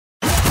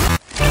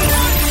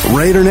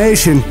Raider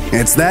Nation,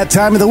 it's that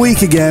time of the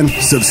week again.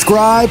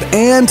 Subscribe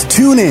and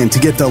tune in to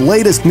get the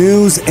latest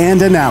news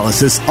and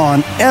analysis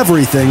on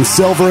everything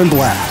silver and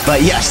black.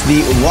 But yes,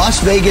 the Las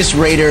Vegas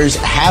Raiders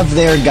have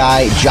their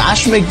guy,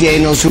 Josh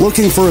McDaniels.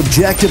 Looking for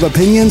objective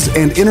opinions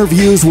and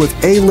interviews with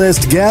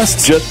A-list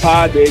guests? Just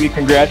Pod, baby.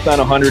 Congrats on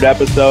 100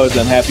 episodes.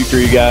 I'm happy for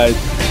you guys.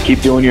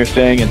 Keep doing your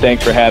thing, and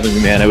thanks for having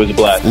me, man. It was a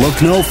blast.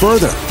 Look no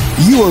further.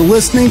 You are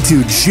listening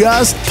to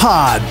Just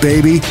Pod,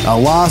 baby, a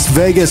Las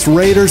Vegas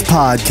Raiders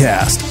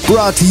podcast,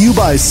 brought to you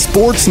by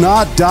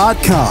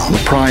Sportsnot.com.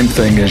 The prime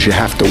thing is you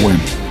have to win.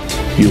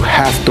 You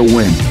have to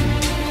win.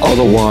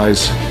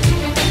 Otherwise,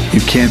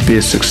 you can't be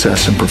a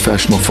success in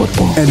professional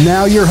football. And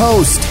now your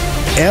host,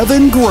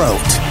 Evan Grote.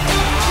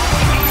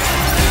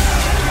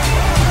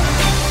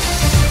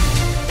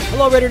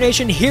 Hello, Raider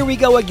Nation. Here we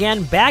go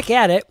again, back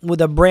at it with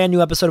a brand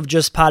new episode of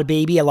Just Pod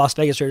Baby, a Las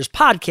Vegas Raiders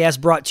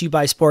podcast brought to you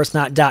by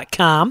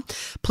Sportsnot.com.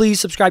 Please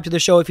subscribe to the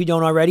show if you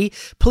don't already.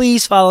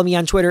 Please follow me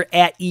on Twitter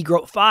at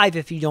eGroat5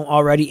 if you don't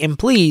already. And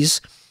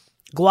please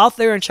go out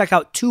there and check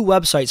out two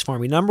websites for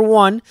me. Number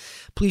one,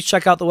 please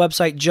check out the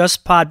website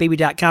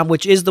justpodbaby.com,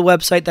 which is the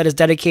website that is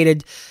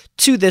dedicated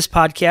to this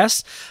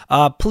podcast.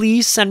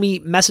 Please send me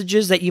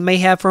messages that you may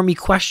have for me,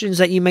 questions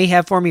that you may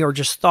have for me, or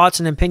just thoughts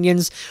and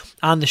opinions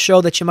on the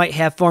show that you might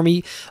have for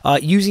me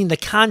using the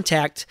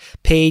contact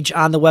page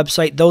on the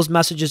website. Those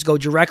messages go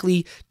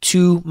directly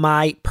to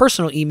my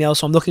personal email,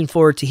 so I'm looking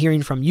forward to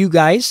hearing from you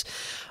guys.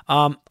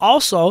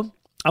 Also,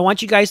 I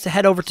want you guys to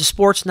head over to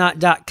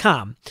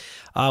sportsnot.com,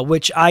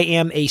 which I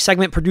am a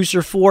segment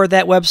producer for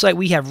that website.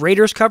 We have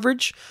Raiders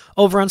coverage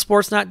over on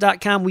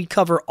sportsnot.com. We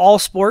cover all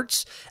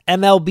sports,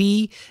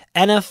 MLB,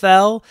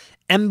 NFL,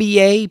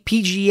 NBA,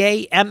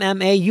 PGA,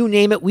 MMA, you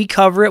name it, we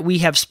cover it. We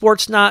have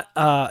Sportsnot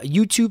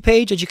YouTube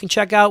page that you can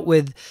check out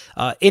with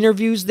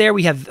interviews there.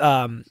 We have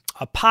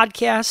a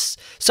podcast,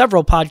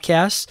 several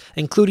podcasts,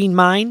 including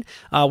mine.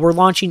 We're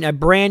launching a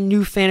brand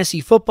new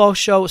fantasy football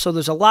show, so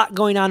there's a lot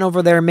going on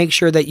over there. Make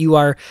sure that you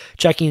are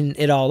checking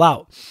it all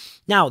out.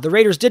 Now, the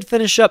Raiders did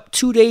finish up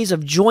 2 days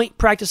of joint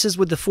practices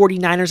with the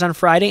 49ers on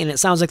Friday, and it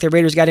sounds like the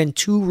Raiders got in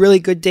 2 really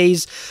good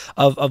days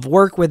of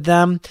work with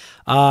them.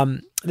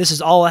 This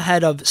is all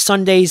ahead of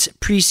Sunday's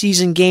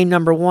preseason game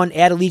number 1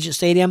 at Allegiant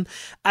Stadium.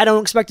 I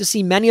don't expect to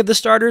see many of the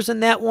starters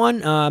in that one.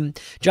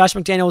 Josh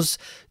McDaniels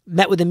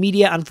met with the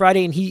media on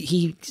Friday, and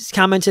he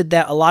commented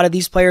that a lot of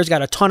these players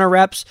got a ton of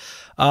reps.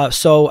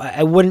 So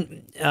I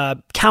wouldn't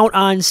count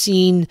on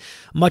seeing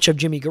much of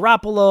Jimmy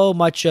Garoppolo,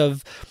 much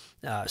of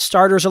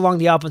starters along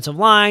the offensive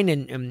line,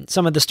 and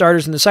some of the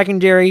starters in the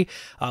secondary.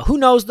 Who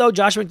knows, though?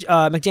 Josh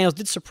McDaniels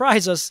did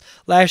surprise us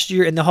last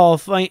year in the Hall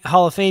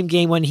of Fame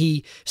game when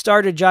he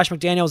started Josh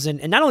McDaniels,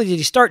 and not only did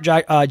he start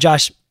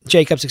Josh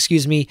Jacobs,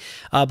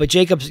 but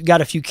Jacobs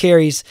got a few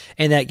carries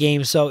in that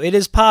game, so it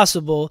is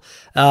possible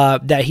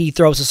that he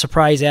throws a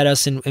surprise at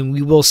us, and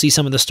we will see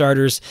some of the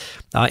starters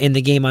in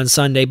the game on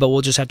Sunday, but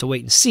we'll just have to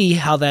wait and see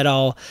how that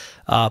all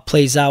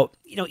plays out.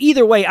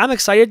 Either way, I'm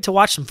excited to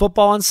watch some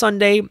football on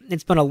Sunday.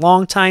 It's been a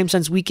long time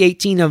since Week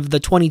 18 of the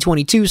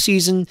 2022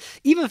 season.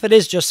 Even if it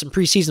is just some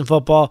preseason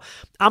football,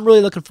 I'm really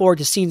looking forward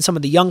to seeing some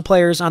of the young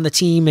players on the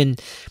team and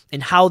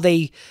how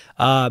they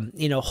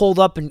hold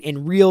up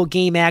in real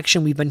game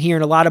action. We've been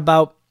hearing a lot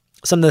about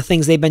some of the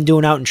things they've been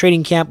doing out in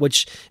training camp,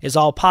 which is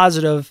all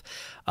positive.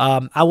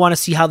 I want to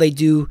see how they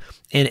do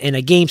in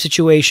a game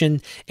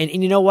situation. And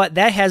you know what?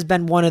 That has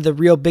been one of the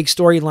real big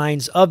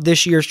storylines of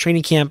this year's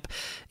training camp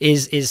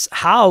is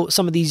how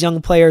some of these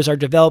young players are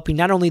developing,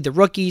 not only the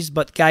rookies,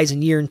 but guys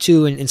in year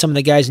 2 and some of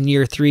the guys in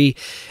year 3.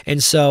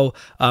 And so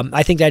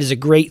I think that is a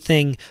great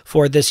thing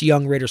for this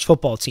young Raiders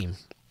football team.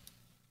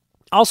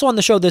 Also on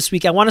the show this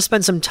week, I want to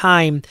spend some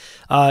time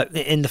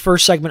in the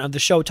first segment of the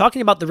show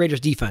talking about the Raiders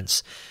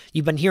defense.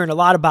 You've been hearing a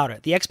lot about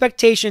it. The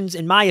expectations,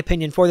 in my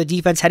opinion, for the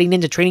defense heading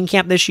into training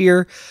camp this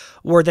year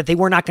were that they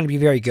were not going to be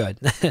very good,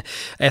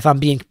 if I'm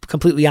being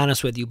completely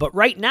honest with you. But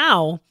right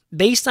now,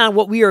 based on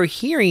what we are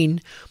hearing,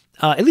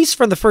 at least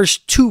for the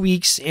first 2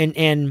 weeks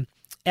and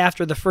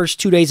after the first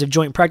 2 days of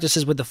joint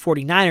practices with the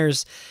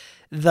 49ers,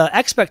 the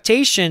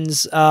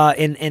expectations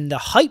and the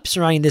hype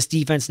surrounding this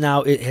defense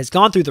now it has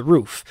gone through the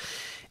roof.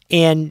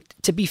 And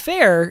to be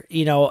fair,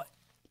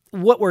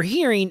 what we're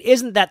hearing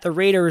isn't that the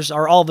Raiders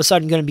are all of a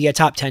sudden going to be a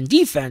top 10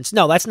 defense.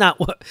 No, that's not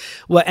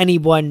what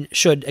anyone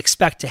should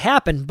expect to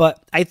happen.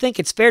 But I think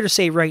it's fair to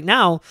say right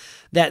now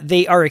that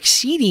they are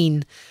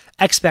exceeding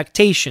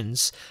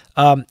expectations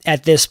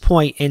at this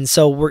point. And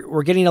so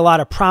we're getting a lot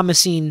of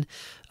promising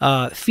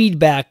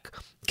feedback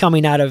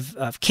coming out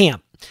of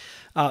camp.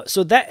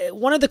 So that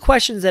one of the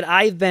questions that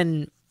I've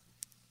been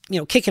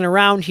kicking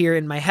around here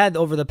in my head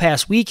over the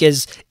past week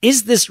is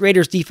this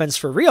Raiders defense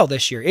for real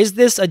this year? Is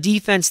this a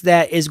defense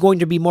that is going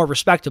to be more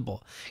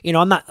respectable?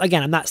 I'm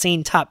not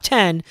saying top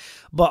 10,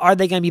 but are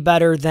they going to be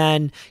better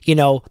than,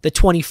 the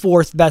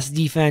 24th best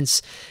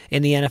defense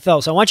in the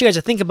NFL? So I want you guys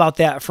to think about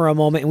that for a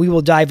moment, and we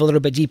will dive a little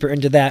bit deeper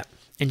into that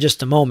in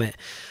just a moment.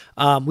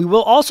 We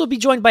will also be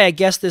joined by a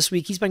guest this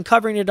week. He's been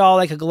covering it all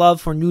like a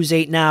glove for News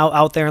 8 Now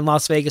out there in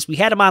Las Vegas. We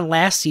had him on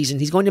last season.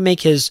 He's going to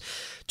make his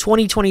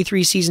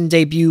 2023 season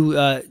debut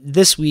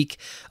this week.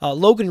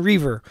 Logan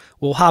Reever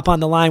will hop on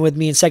the line with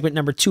me in segment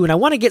number 2, and I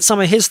want to get some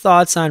of his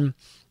thoughts on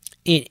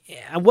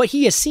what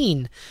he has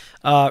seen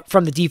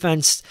from the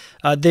defense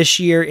this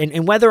year,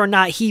 and whether or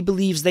not he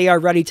believes they are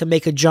ready to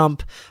make a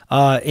jump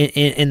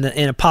in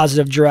a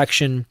positive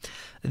direction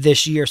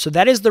this year. So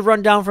that is the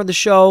rundown for the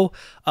show.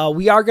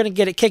 We are going to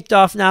get it kicked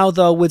off now,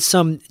 though, with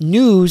some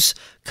news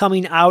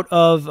coming out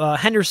of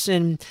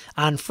Henderson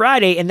on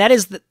Friday, and that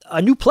is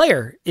a new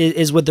player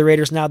is with the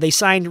Raiders now. They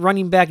signed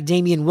running back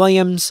Damian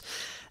Williams.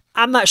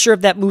 I'm not sure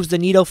if that moves the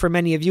needle for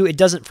many of you. It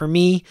doesn't for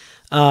me.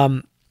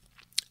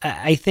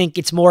 I think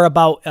it's more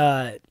about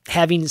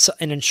having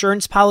an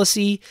insurance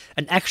policy,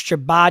 an extra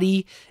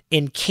body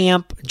in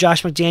camp.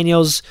 Josh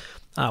McDaniels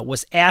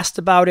was asked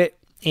about it,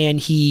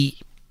 and he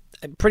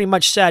pretty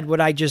much said what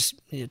I just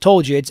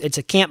told you. It's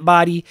a camp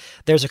body.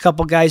 There's a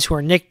couple guys who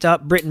are nicked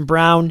up. Britton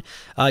Brown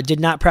did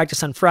not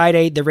practice on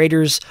Friday. The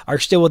Raiders are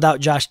still without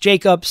Josh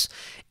Jacobs.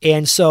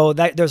 And so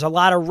there's a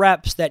lot of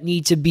reps that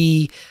need to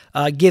be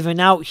given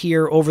out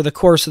here over the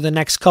course of the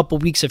next couple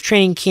weeks of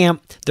training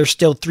camp. There's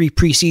still 3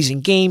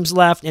 preseason games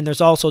left, and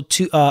there's also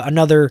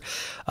another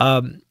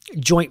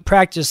joint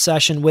practice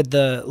session with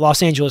the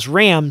Los Angeles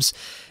Rams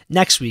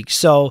next week.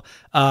 So,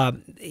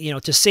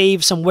 to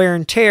save some wear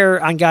and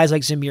tear on guys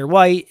like Zamir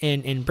White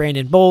and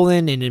Brandon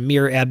Bolin and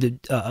Amir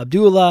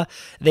Abdullah,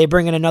 they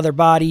bring in another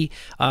body.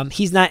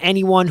 He's not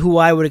anyone who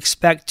I would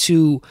expect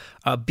to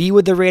be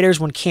with the Raiders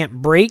when camp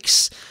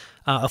breaks,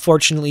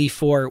 fortunately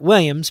for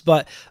Williams,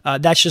 but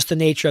that's just the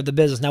nature of the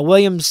business. Now,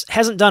 Williams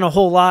hasn't done a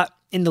whole lot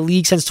in the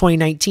league since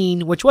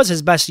 2019, which was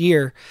his best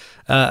year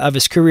of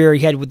his career.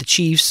 He had with the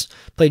Chiefs,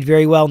 played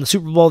very well in the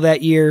Super Bowl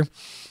that year.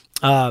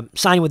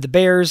 Signed with the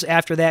Bears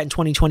after that in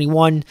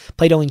 2021,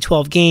 played only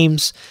 12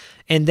 games,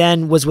 and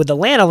then was with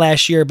Atlanta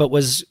last year, but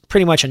was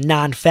pretty much a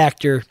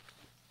non-factor.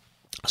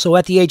 So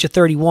at the age of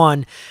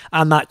 31,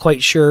 I'm not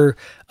quite sure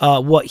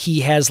what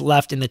he has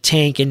left in the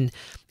tank. And,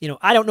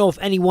 I don't know if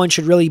anyone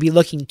should really be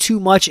looking too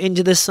much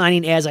into this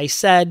signing. As I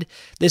said,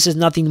 this is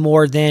nothing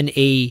more than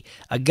a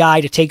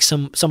guy to take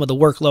some of the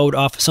workload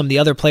off of some of the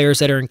other players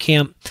that are in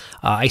camp.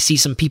 I see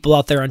some people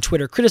out there on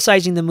Twitter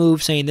criticizing the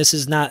move, saying this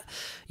is not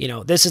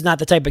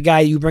the type of guy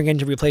you bring in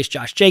to replace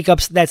Josh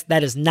Jacobs.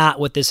 That is not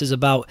what this is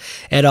about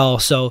at all.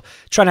 So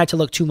try not to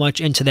look too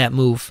much into that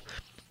move.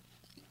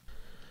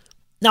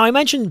 Now, I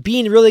mentioned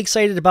being really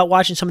excited about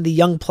watching some of the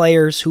young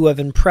players who have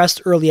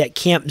impressed early at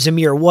camp.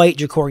 Zamir White,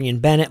 Jacorian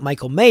Bennett,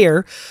 Michael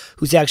Mayer,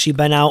 who's actually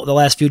been out the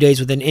last few days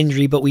with an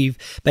injury, but we've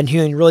been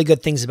hearing really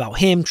good things about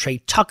him.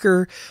 Trey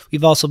Tucker.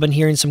 We've also been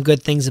hearing some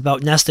good things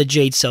about Nesta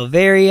Jade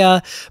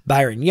Silveria.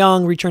 Byron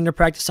Young returned to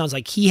practice. Sounds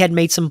like he had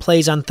made some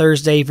plays on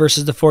Thursday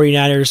versus the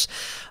 49ers.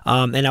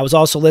 And I was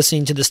also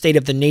listening to the State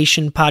of the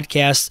Nation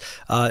podcast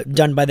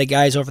done by the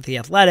guys over at The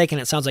Athletic,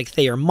 and it sounds like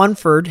Thayer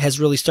Munford has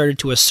really started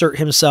to assert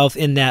himself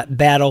in that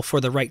battle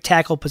for the right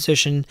tackle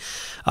position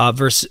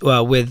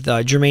with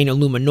Jermaine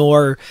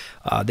Illuminor.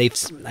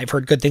 I've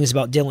heard good things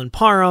about Dylan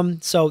Parham.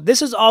 So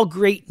this is all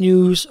great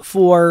news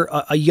for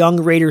a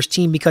young Raiders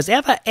team because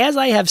as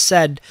I have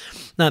said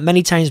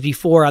many times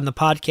before on the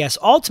podcast,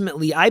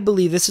 ultimately I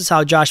believe this is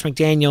how Josh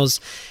McDaniels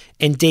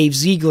and Dave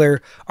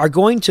Ziegler are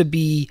going to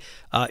be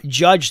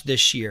judged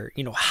this year.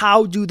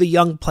 How do the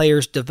young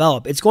players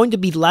develop? It's going to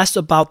be less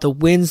about the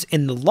wins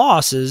and the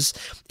losses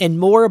and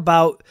more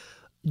about,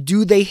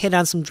 do they hit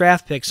on some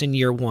draft picks in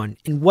year 1?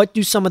 And what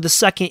do some of the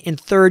second and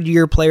third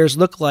year players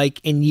look like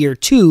in year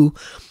 2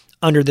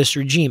 under this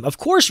regime? Of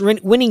course,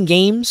 winning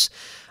games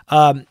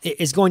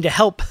is going to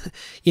help,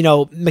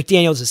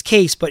 McDaniels'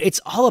 case, but it's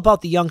all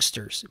about the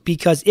youngsters.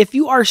 Because if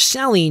you are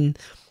selling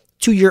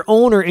to your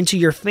owner and to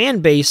your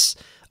fan base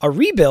a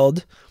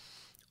rebuild,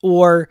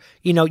 or,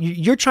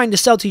 you're trying to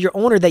sell to your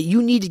owner that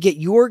you need to get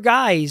your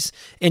guys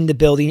in the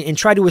building and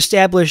try to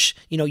establish,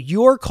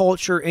 your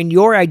culture and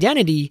your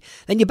identity,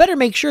 then you better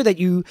make sure that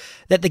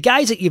the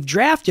guys that you've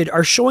drafted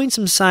are showing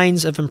some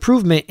signs of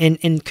improvement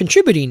and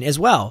contributing as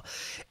well.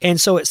 And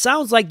so it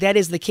sounds like that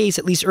is the case,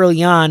 at least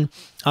early on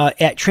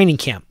at training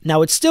camp.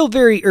 Now, it's still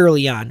very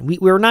early on.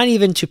 We're not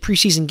even to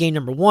preseason game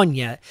number 1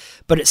 yet,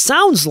 but it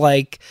sounds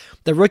like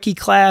the rookie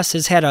class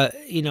has had a,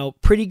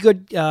 pretty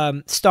good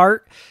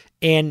start,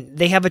 and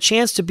they have a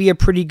chance to be a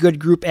pretty good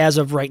group as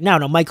of right now.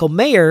 Now, Michael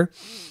Mayer,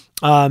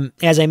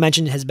 as I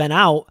mentioned, has been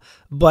out,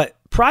 but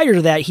prior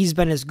to that, he's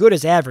been as good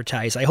as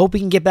advertised. I hope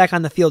he can get back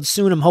on the field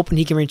soon. I'm hoping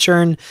he can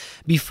return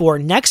before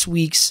next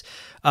week's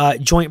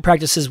joint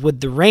practices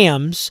with the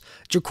Rams.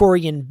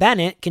 Jacorian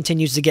Bennett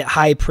continues to get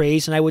high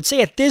praise, and I would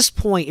say at this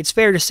point, it's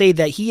fair to say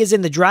that he is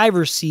in the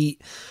driver's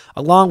seat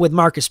along with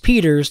Marcus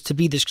Peters to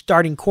be the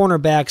starting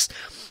cornerbacks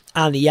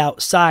on the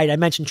outside. I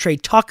mentioned Trey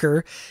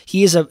Tucker.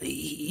 He is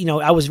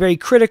I was very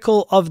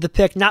critical of the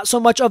pick, not so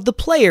much of the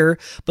player,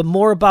 but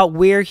more about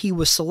where he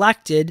was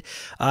selected.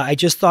 I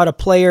just thought a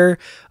player,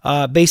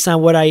 based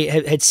on what I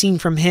had seen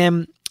from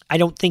him,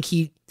 I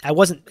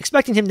wasn't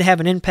expecting him to have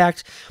an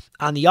impact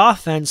on the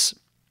offense,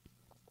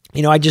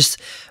 I just,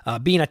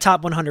 being a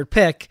top 100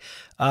 pick,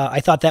 I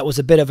thought that was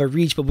a bit of a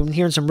reach, but we've been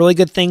hearing some really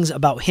good things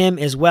about him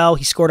as well.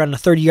 He scored on a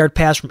 30-yard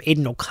pass from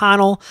Aiden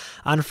O'Connell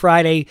on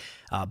Friday.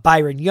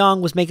 Byron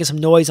Young was making some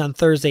noise on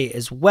Thursday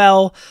as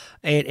well.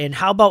 And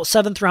how about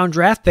 7th-round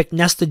draft pick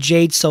Nesta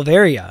Jade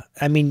Silveria?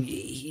 I mean,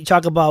 you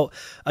talk about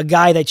a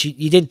guy that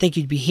you didn't think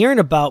you'd be hearing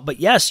about, but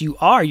yes, you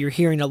are. You're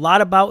hearing a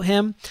lot about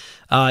him.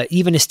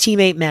 Even his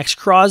teammate Max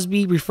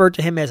Crosby referred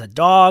to him as a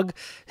dog,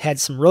 had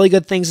some really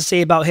good things to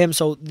say about him.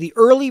 So the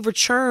early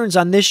returns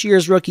on this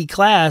year's rookie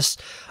class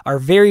are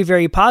very,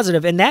 very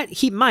positive. And that,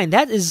 keep in mind,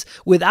 that is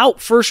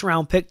without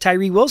first-round pick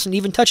Tyree Wilson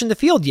even touching the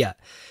field yet.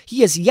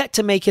 He has yet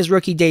to make his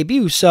rookie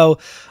debut. So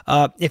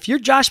if you're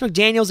Josh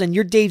McDaniels and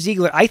you're Dave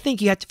Ziegler, I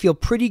think you have to feel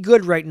pretty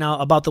good right now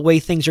about the way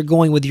things are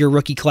going with your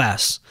rookie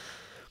class.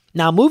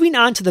 Now, moving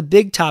on to the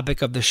big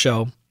topic of the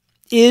show,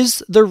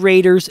 is the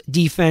Raiders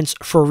defense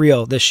for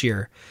real this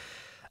year?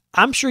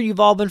 I'm sure you've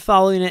all been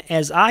following it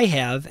as I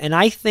have, and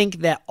I think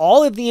that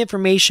all of the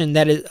information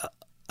that is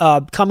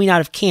coming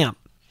out of camp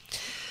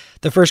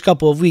the first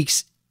couple of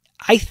weeks,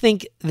 I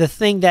think the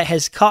thing that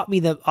has caught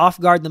me off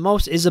guard the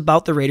most is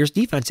about the Raiders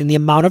defense and the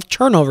amount of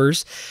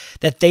turnovers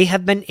that they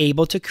have been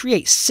able to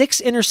create.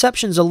 6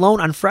 interceptions alone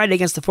on Friday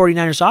against the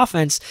 49ers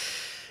offense.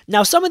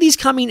 Now, some of these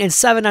coming in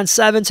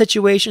 7-on-7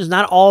 situations,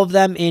 not all of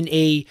them in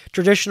a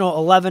traditional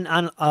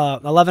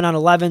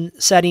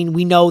 11-on-11 setting.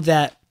 We know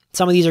that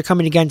some of these are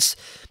coming against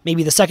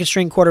maybe the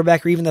second-string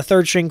quarterback or even the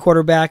third-string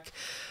quarterback.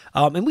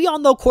 And we all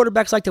know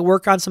quarterbacks like to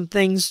work on some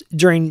things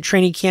during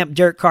training camp.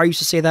 Derek Carr used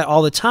to say that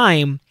all the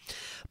time.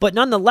 But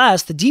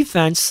nonetheless, the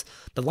defense,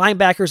 the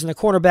linebackers and the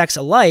cornerbacks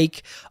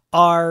alike,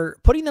 are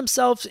putting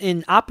themselves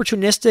in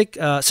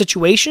opportunistic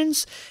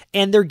situations,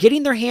 and they're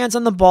getting their hands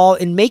on the ball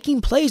and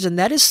making plays, and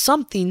that is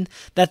something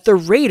that the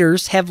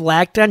Raiders have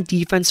lacked on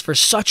defense for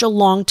such a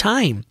long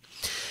time.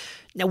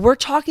 Now, we're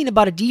talking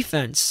about a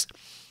defense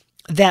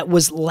that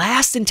was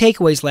last in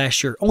takeaways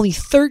last year, only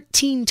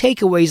 13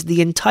 takeaways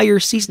the entire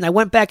season. I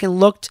went back and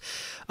looked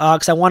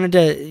because I wanted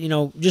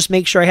to, just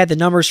make sure I had the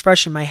numbers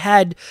fresh in my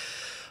head.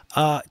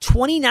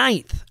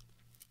 29th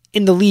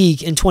in the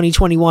league in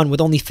 2021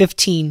 with only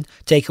 15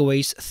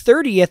 takeaways,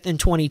 30th in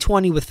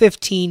 2020 with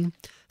 15,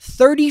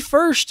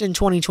 31st in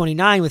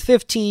 2029 with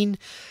 15,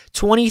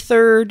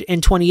 23rd in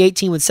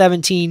 2018 with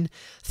 17,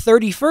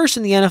 31st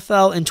in the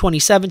NFL in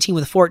 2017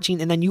 with 14,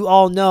 and then you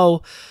all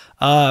know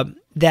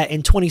that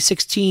in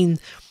 2016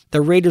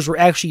 the Raiders were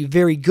actually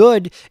very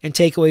good in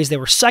takeaways. They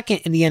were second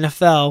in the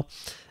NFL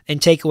in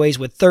takeaways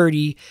with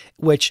 30,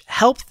 which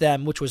helped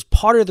them, which was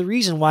part of the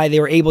reason why they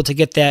were able to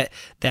get that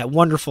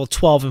wonderful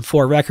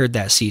 12-4 record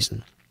that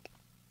season.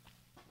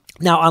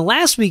 Now, on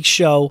last week's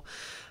show,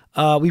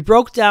 we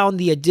broke down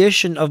the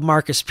addition of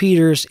Marcus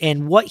Peters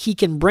and what he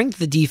can bring to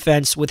the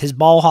defense with his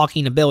ball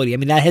hawking ability. I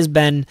mean, that has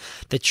been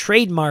the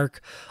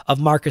trademark of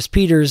Marcus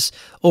Peters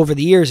over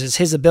the years, is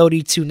his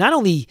ability to not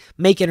only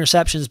make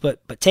interceptions, but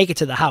take it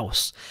to the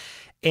house.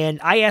 And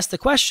I asked the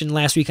question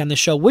last week on the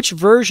show, which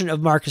version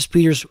of Marcus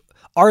Peters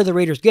are the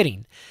Raiders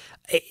getting?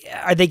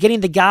 Are they getting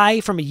the guy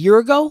from a year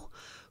ago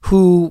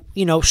who,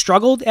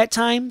 struggled at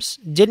times,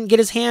 didn't get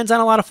his hands on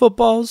a lot of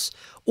footballs?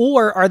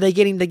 Or are they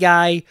getting the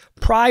guy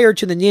prior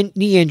to the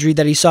knee injury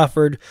that he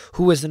suffered,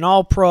 who was an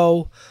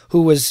all-pro,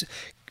 who was,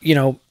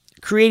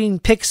 creating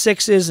pick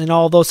sixes and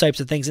all those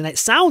types of things? And it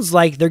sounds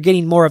like they're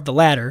getting more of the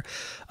latter.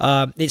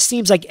 It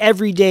seems like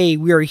every day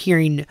we are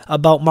hearing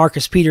about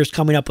Marcus Peters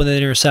coming up with an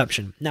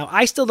interception. Now,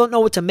 I still don't know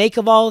what to make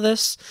of all of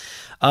this.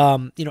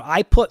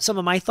 I put some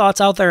of my thoughts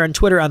out there on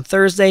Twitter on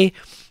Thursday.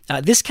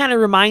 This kind of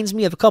reminds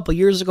me of a couple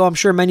years ago. I'm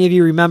sure many of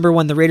you remember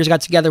when the Raiders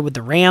got together with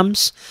the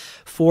Rams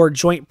for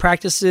joint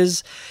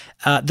practices.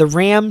 The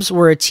Rams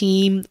were a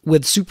team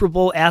with Super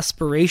Bowl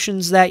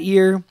aspirations that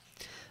year.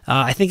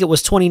 I think it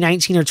was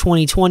 2019 or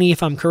 2020,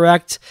 if I'm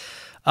correct.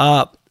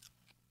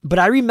 But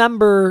I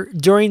remember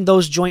during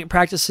those joint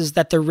practices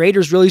that the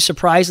Raiders really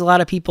surprised a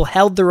lot of people,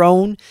 held their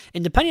own,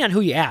 and depending on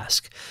who you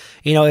ask.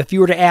 If you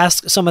were to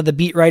ask some of the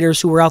beat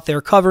writers who were out there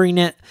covering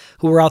it,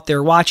 who were out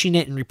there watching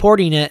it and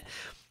reporting it,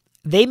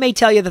 they may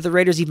tell you that the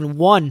Raiders even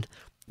won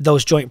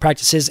those joint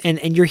practices.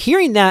 And you're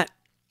hearing that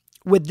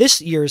with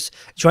this year's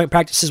joint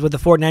practices with the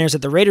 49ers,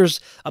 that the Raiders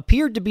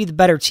appeared to be the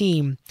better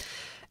team.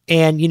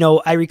 And,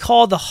 I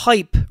recall the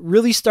hype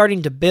really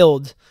starting to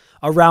build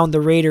around the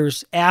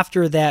Raiders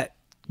after that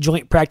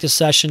joint practice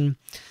session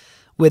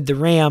with the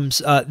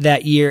Rams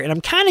that year. And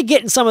I'm kind of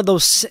getting some of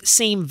those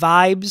same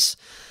vibes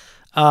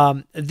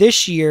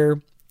this year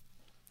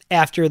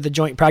after the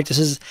joint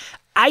practices.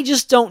 I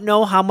just don't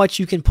know how much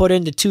you can put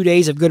into 2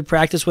 days of good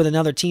practice with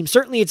another team.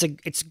 Certainly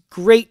it's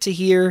great to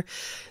hear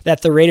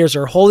that the Raiders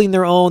are holding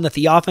their own, that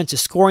the offense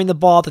is scoring the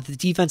ball, that the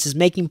defense is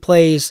making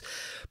plays.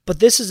 But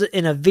this is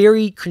in a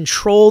very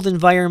controlled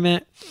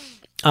environment.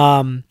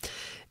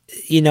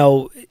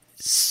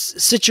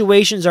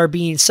 Situations are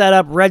being set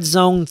up, red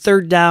zone,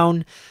 third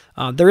down.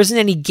 There isn't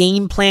any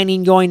game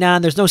planning going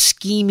on. There's no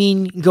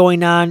scheming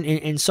going on.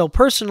 And so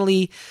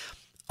personally,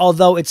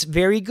 although it's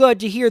very good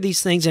to hear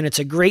these things and it's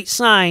a great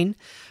sign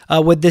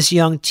with this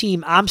young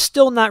team, I'm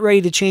still not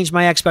ready to change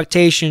my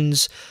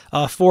expectations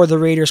for the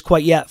Raiders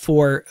quite yet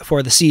for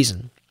the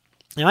season.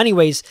 Now,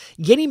 anyways,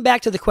 getting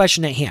back to the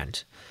question at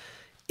hand,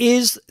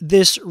 is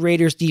this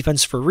Raiders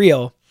defense for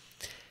real?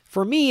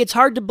 For me, it's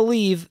hard to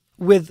believe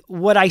with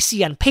what I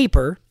see on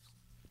paper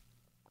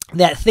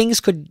that things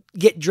could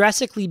get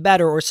drastically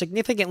better or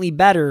significantly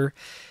better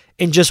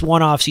in just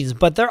one offseason.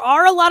 But there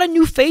are a lot of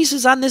new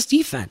faces on this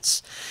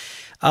defense.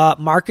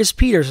 Marcus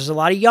Peters, there's a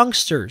lot of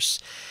youngsters.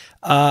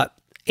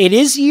 It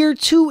is year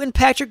 2 in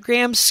Patrick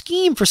Graham's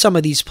scheme for some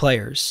of these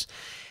players.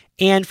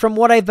 And from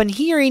what I've been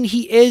hearing,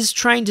 he is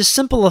trying to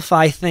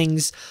simplify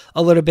things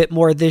a little bit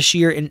more this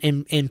year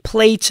and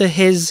play to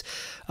his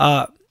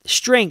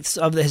strengths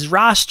of his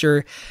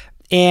roster.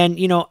 And,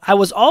 I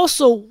was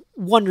also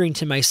wondering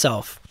to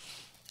myself,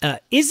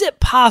 is it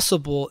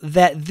possible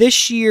that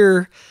this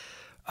year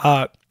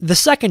the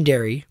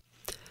secondary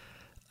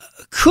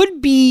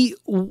could be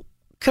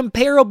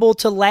comparable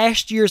to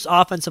last year's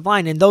offensive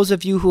line? And those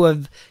of you who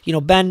have,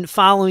 been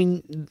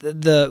following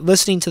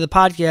listening to the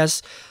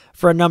podcast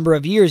for a number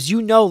of years,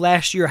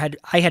 last year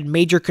I had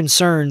major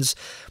concerns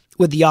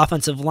with the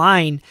offensive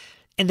line,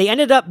 and they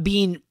ended up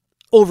being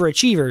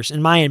overachievers,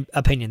 in my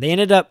opinion. They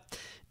ended up,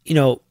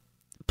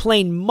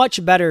 playing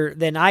much better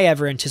than I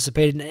ever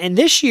anticipated. And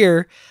this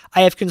year,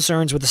 I have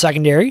concerns with the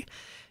secondary,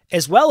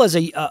 as well as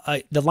the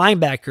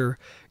linebacker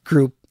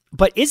group.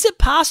 But is it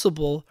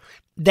possible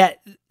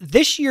that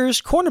this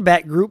year's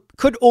cornerback group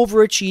could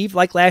overachieve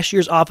like last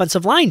year's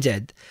offensive line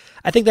did?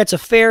 I think that's a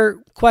fair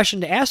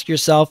question to ask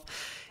yourself.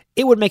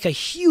 It would make a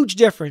huge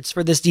difference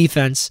for this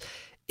defense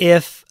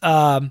if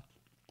the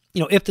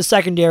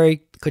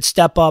secondary could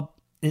step up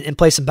and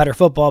play some better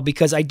football,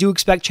 because I do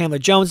expect Chandler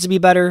Jones to be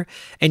better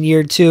in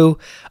year 2.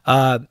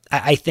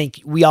 I think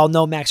we all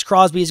know Max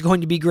Crosby is going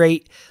to be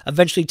great.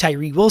 Eventually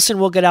Tyree Wilson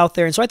will get out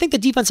there. And so I think the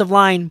defensive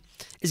line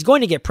is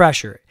going to get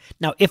pressure.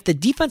 Now, if the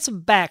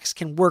defensive backs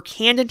can work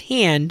hand in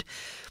hand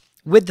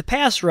with the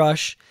pass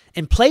rush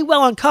and play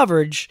well on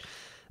coverage,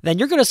 then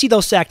you're going to see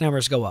those sack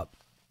numbers go up.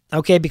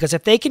 Okay, because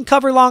if they can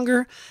cover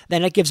longer,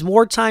 then it gives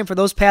more time for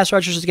those pass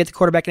rushers to get the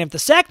quarterback. And if the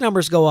sack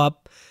numbers go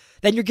up,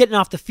 then you're getting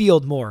off the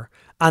field more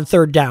on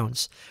third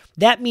downs.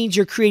 That means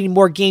you're creating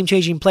more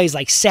game-changing plays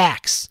like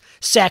sacks,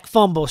 sack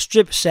fumble,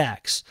 strip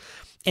sacks.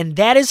 And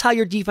that is how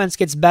your defense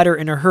gets better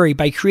in a hurry,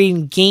 by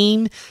creating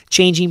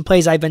game-changing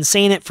plays. I've been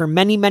saying it for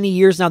many, many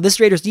years now. This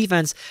Raiders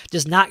defense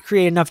does not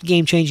create enough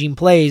game-changing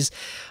plays.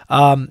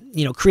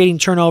 Creating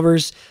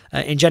turnovers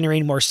and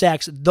generating more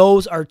sacks.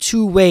 Those are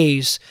 2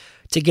 ways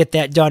to get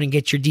that done and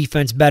get your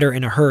defense better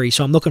in a hurry.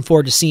 So I'm looking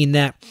forward to seeing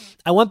that.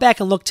 I went back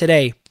and looked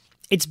today.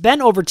 It's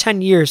been over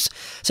 10 years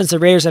since the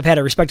Raiders have had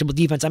a respectable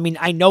defense. I mean,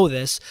 I know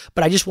this,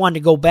 but I just wanted to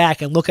go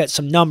back and look at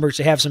some numbers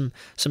to have some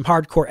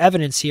hardcore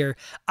evidence here.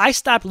 I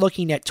stopped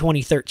looking at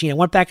 2013. I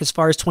went back as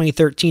far as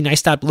 2013. I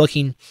stopped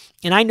looking,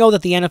 and I know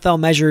that the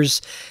NFL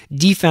measures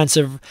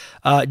defenses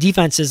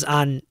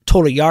on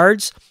total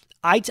yards.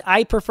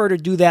 I prefer to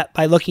do that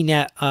by looking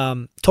at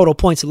total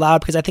points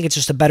allowed, because I think it's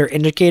just a better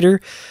indicator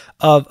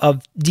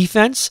of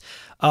defense.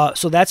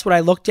 So that's what I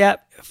looked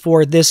at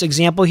for this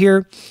example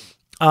here.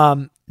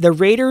 The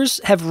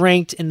Raiders have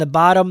ranked in the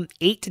bottom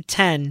 8 to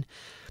 10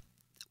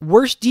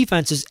 worst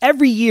defenses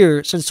every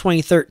year since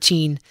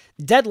 2013.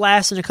 Dead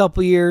last in a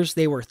couple years.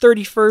 They were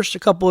 31st a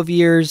couple of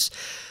years.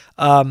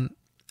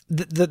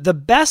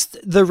 The best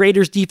the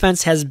Raiders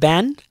defense has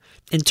been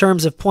in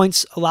terms of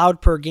points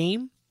allowed per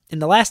game in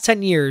the last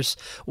 10 years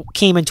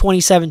came in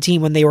 2017,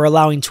 when they were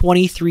allowing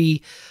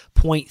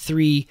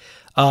 23.3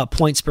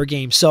 points per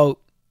game. So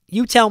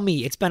you tell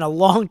me, it's been a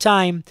long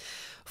time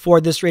for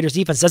this Raiders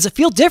defense. Does it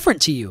feel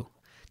different to you?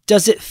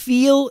 Does it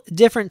feel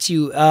different to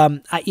you?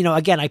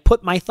 Again, I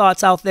put my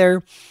thoughts out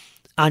there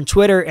on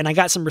Twitter, and I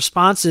got some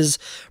responses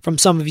from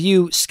some of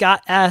you.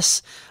 Scott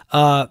S.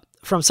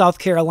 From South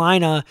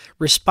Carolina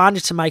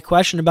responded to my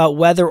question about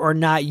whether or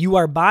not you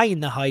are buying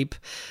the hype.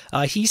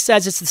 He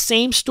says it's the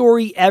same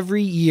story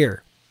every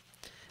year.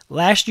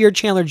 Last year,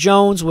 Chandler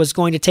Jones was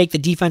going to take the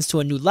defense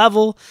to a new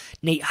level.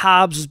 Nate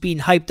Hobbs was being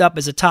hyped up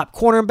as a top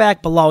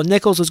cornerback. Bilal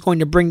Nichols was going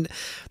to bring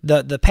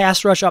the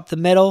pass rush up the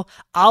middle.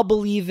 I'll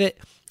believe it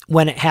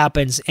when it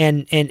happens.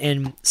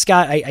 And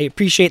Scott, I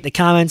appreciate the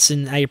comments,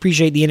 and I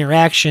appreciate the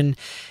interaction.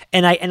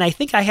 And I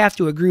think I have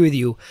to agree with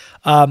you.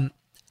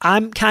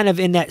 I'm kind of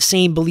in that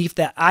same belief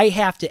that I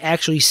have to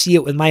actually see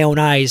it with my own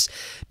eyes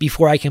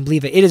before I can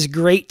believe it. It is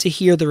great to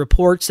hear the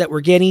reports that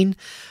we're getting,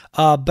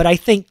 but I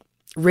think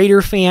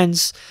Raider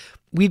fans,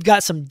 we've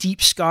got some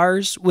deep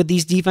scars with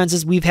these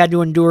defenses we've had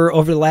to endure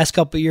over the last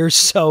couple of years.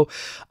 So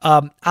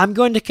I'm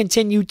going to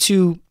continue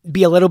to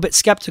be a little bit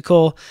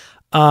skeptical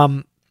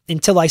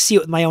until I see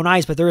it with my own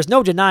eyes. But there is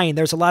no denying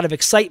there's a lot of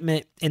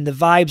excitement, and the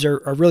vibes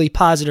are really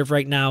positive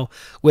right now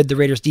with the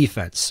Raiders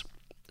defense.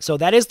 So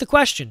that is the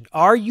question.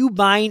 Are you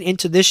buying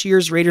into this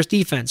year's Raiders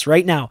defense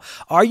right now?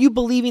 Are you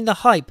believing the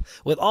hype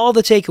with all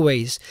the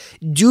takeaways?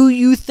 Do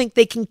you think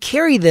they can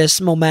carry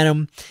this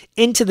momentum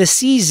into the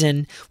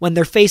season when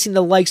they're facing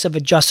the likes of a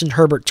Justin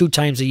Herbert 2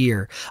 times a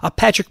year, a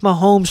Patrick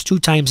Mahomes 2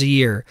 times a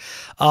year,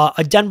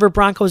 a Denver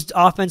Broncos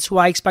offense who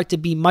I expect to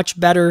be much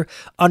better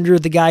under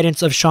the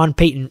guidance of Sean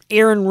Payton,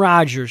 Aaron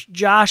Rodgers,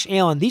 Josh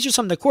Allen? These are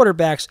some of the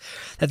quarterbacks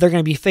that they're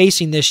going to be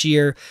facing this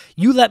year.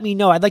 You let me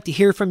know. I'd like to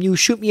hear from you.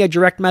 Shoot me a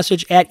direct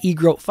message at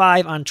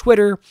egroat5 on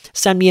Twitter.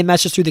 Send me a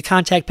message through the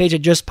contact page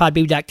at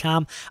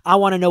justpodbaby.com. I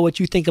want to know what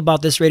you think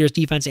about this Raiders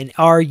defense, and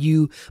are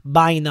you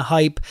buying the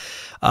hype?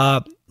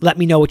 Let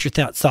me know what your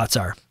thoughts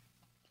are.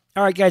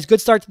 All right, guys, good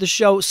start to the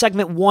show.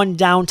 Segment 1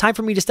 down. Time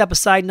for me to step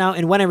aside now,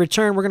 and when I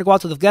return, we're going to go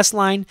out to the guest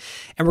line,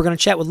 and we're going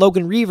to chat with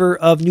Logan Reever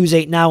of News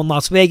 8 Now in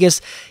Las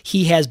Vegas.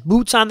 He has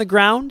boots on the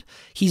ground.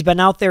 He's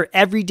been out there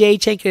every day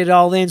taking it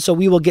all in, so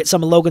we will get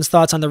some of Logan's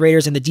thoughts on the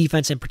Raiders and the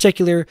defense in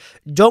particular.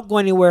 Don't go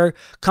anywhere.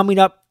 Coming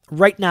up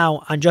right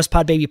now on Just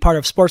Pod Baby, part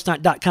of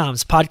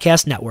Sportsnet.com's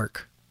podcast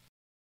network.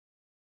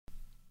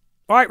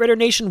 All right, Raider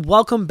Nation,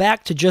 welcome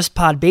back to Just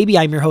Pod Baby.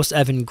 I'm your host,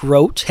 Evan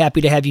Grote.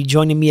 Happy to have you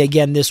joining me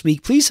again this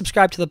week. Please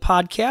subscribe to the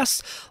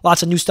podcast.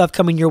 Lots of new stuff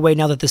coming your way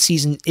now that the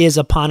season is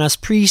upon us.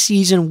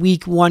 Preseason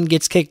week 1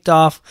 gets kicked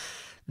off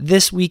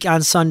this week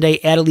on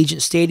Sunday at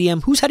Allegiant Stadium.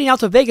 Who's heading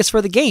out to Vegas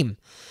for the game?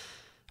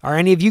 Are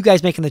any of you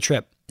guys making the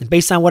trip? And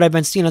based on what I've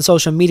been seeing on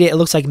social media, it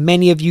looks like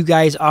many of you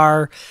guys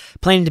are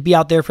planning to be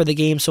out there for the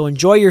game. So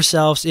enjoy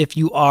yourselves if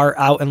you are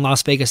out in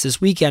Las Vegas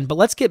this weekend. But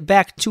let's get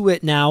back to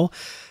it now.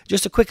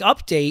 Just a quick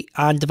update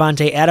on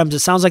Davante Adams. It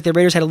sounds like the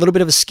Raiders had a little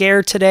bit of a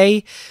scare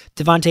today.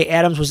 Davante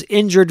Adams was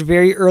injured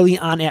very early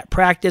on at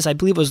practice. I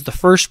believe it was the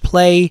first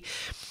play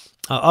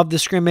of the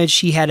scrimmage.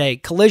 He had a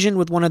collision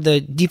with one of the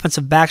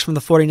defensive backs from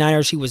the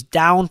 49ers. He was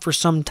down for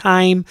some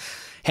time,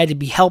 had to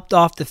be helped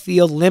off the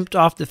field, limped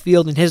off the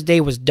field, and his day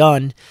was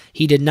done.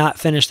 He did not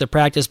finish the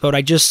practice, but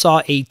I just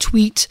saw a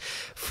tweet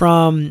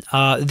from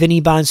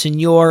Vinny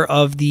Bonsignore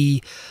of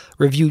the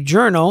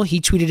Review-Journal. He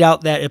tweeted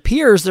out that it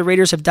appears the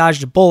Raiders have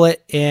dodged a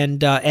bullet,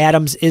 and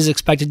Adams is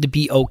expected to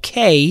be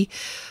okay.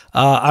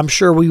 I'm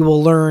sure we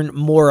will learn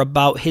more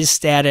about his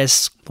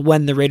status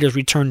when the Raiders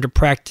return to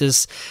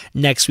practice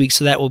next week,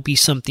 so that will be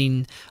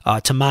something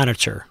to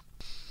monitor.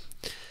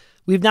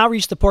 We've now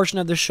reached the portion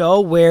of the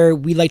show where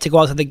we like to go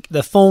out to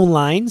the phone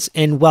lines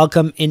and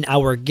welcome in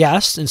our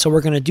guests, and so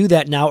we're going to do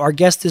that now. Our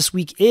guest this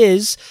week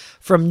is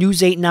from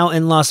News 8 Now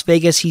in Las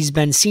Vegas. He's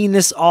been seeing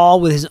this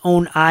all with his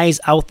own eyes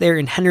out there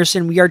in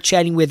Henderson. We are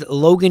chatting with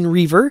Logan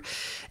Reever,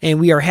 and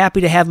we are happy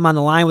to have him on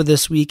the line with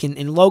this week.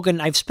 And Logan,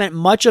 I've spent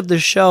much of the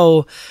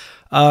show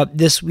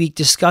this week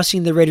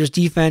discussing the Raiders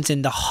defense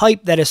and the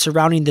hype that is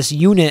surrounding this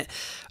unit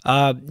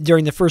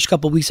during the first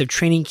couple of weeks of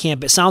training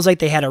camp. It sounds like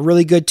they had a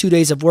really good 2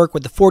 days of work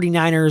with the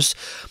 49ers.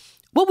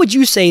 What would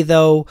you say,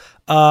 though,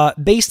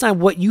 based on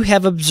what you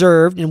have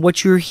observed and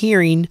what you're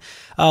hearing,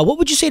 what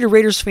would you say to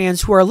Raiders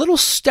fans who are a little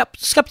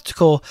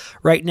skeptical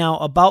right now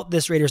about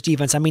this Raiders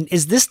defense? I mean,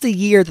 is this the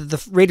year that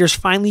the Raiders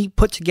finally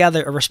put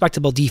together a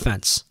respectable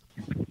defense?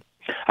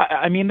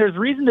 I mean, there's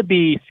reason to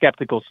be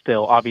skeptical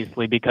still,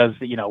 obviously, because,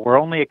 you know, we're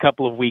only a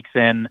couple of weeks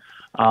in,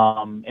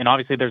 and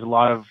obviously there's a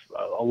lot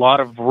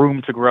of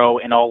room to grow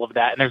and all of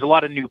that, and there's a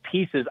lot of new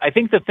pieces. I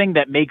think the thing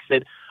that makes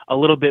it a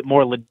little bit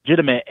more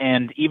legitimate,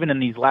 and even in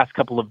these last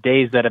couple of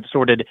days that have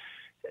started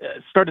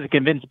to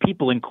convince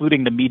people,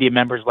 including the media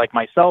members like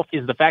myself,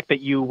 is the fact that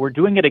you were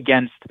doing it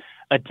against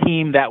a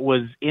team that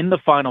was in the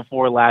Final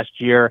Four last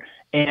year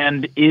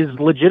and is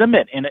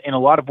legitimate in a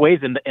lot of ways,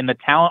 and the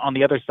talent on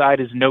the other side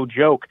is no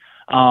joke.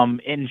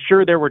 And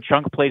sure, there were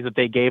chunk plays that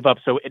they gave up,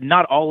 so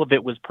not all of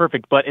it was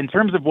perfect. But in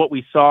terms of what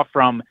we saw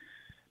from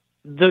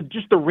the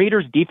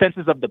Raiders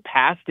defenses of the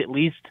past, at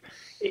least,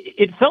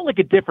 it felt like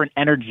a different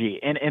energy.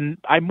 And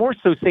I more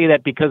so say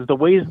that because the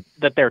ways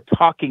that they're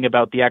talking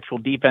about the actual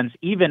defense,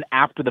 even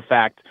after the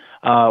fact,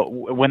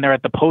 when they're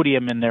at the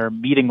podium and they're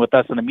meeting with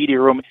us in the media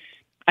room,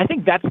 I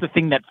think that's the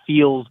thing that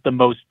feels the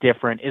most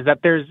different, is that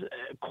there's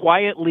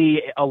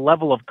quietly a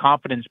level of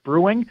confidence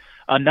brewing.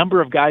 A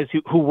number of guys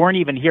who weren't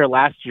even here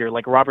last year,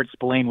 like Robert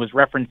Spillane was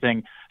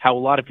referencing how a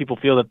lot of people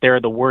feel that they're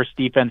the worst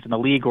defense in the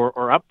league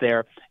or up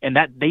there, and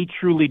that they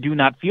truly do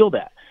not feel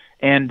that.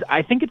 And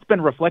I think it's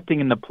been reflecting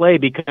in the play,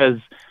 because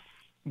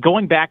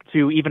going back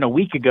to even a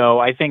week ago,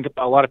 I think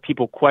a lot of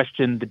people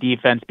questioned the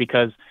defense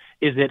because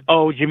is it,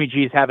 Jimmy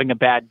G's having a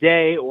bad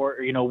day,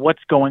 or, you know,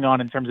 what's going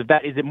on in terms of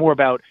that? Is it more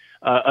about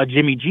a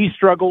Jimmy G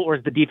struggle, or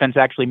is the defense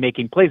actually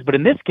making plays? But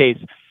in this case,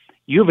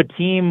 you have a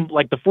team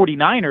like the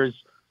 49ers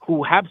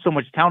who have so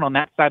much talent on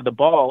that side of the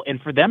ball,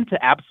 and for them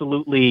to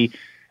absolutely,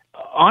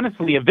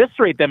 honestly,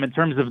 eviscerate them in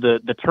terms of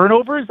the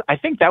turnovers, I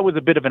think that was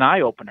a bit of an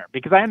eye-opener,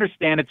 because I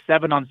understand it's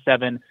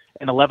 7-on-7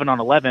 and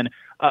 11-on-11,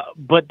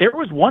 but there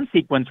was one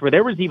sequence where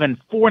there was even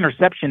 4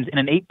 interceptions in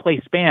an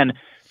 8-play span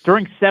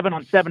during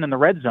 7-on-7 in the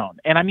red zone.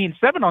 And I mean,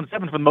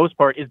 7-on-7 for the most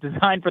part is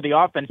designed for the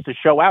offense to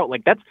show out.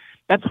 Like,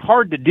 that's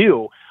hard to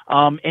do.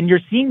 And you're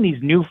seeing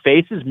these new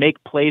faces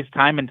make plays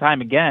time and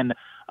time again.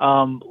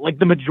 like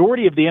the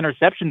majority of the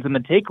interceptions and the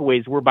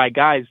takeaways were by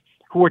guys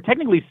who are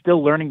technically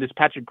still learning this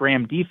Patrick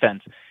Graham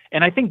defense.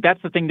 And I think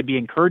that's the thing to be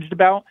encouraged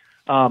about.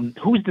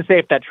 Who's to say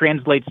if that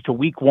translates to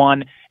week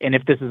one and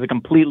if this is a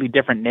completely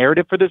different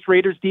narrative for this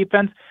Raiders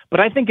defense? But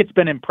I think it's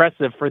been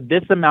impressive for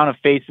this amount of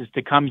faces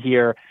to come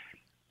here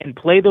and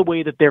play the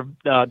way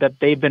that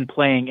they've been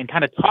playing and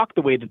kind of talk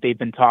the way that they've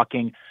been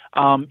talking.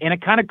 And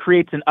it kind of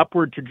creates an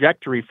upward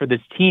trajectory for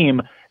this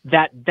team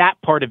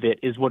that part of it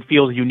is what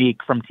feels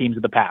unique from teams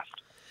of the past.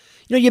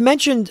 You know, you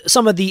mentioned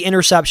some of the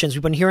interceptions.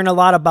 We've been hearing a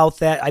lot about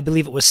that. I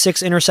believe it was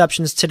 6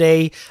 interceptions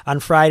today on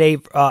Friday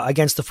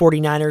against the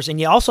 49ers. And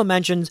you also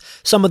mentioned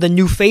some of the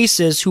new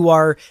faces who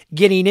are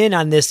getting in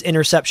on this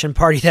interception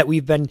party that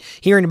we've been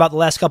hearing about the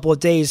last couple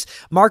of days.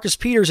 Marcus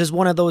Peters is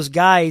one of those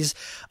guys.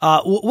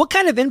 What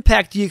kind of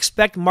impact do you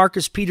expect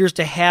Marcus Peters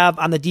to have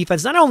on the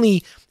defense? Not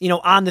only,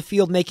 on the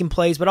field making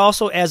plays, but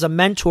also as a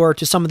mentor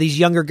to some of these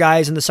younger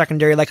guys in the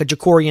secondary, like a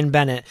Jacorian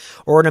Bennett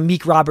or an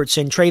Amik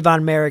Robertson,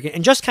 Trayvon Merrick,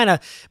 and just kind of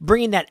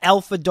bringing that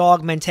alpha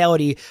dog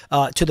mentality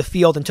to the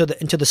field and to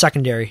the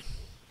secondary.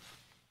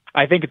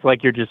 I think it's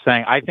like you're just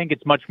saying. I think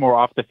it's much more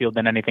off the field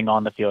than anything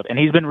on the field. And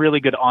he's been really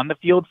good on the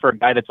field for a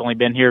guy that's only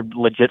been here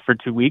legit for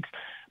 2 weeks.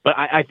 But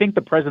I think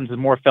the presence is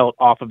more felt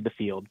off of the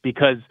field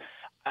because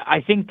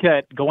I think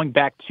that going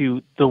back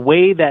to the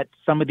way that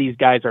some of these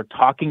guys are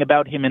talking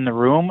about him in the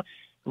room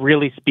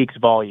really speaks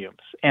volumes.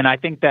 And I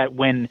think that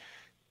when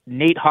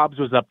Nate Hobbs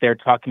was up there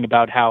talking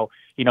about how,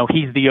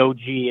 he's the OG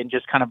and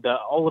just kind of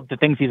all of the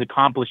things he's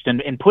accomplished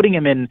and putting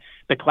him in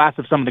the class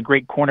of some of the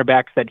great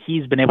cornerbacks that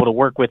he's been able to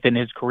work with in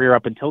his career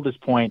up until this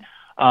point.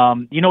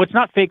 It's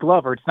not fake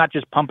love or it's not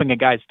just pumping a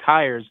guy's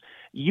tires.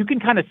 You can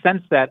kind of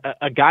sense that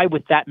a guy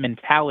with that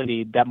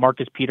mentality that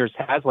Marcus Peters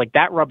has, like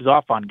that rubs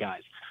off on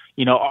guys.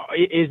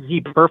 Is he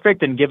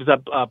perfect and gives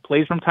up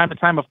plays from time to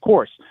time? Of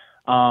course.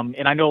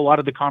 And I know a lot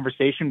of the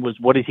conversation was,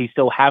 what does he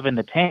still have in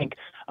the tank?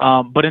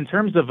 But in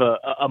terms of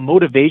a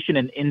motivation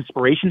and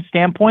inspiration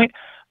standpoint,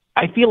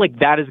 I feel like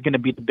that is going to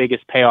be the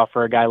biggest payoff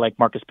for a guy like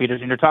Marcus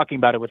Peters. And you're talking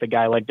about it with a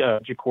guy like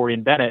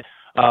Jacorian Bennett,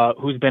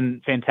 who's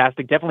been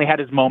fantastic. Definitely had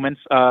his moments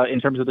in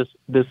terms of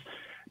this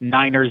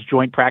Niners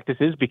joint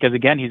practices, because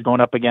again, he's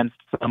going up against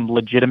some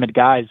legitimate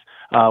guys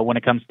when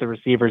it comes to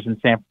receivers in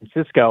San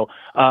Francisco.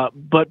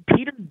 But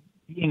Peters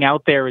being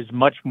out there is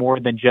much more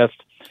than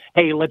just,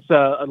 hey,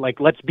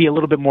 let's be a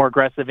little bit more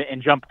aggressive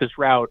and jump this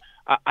route.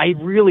 I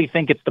really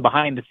think it's the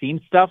behind the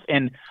scenes stuff.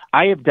 And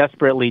I have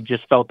desperately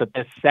just felt that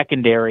this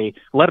secondary,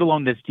 let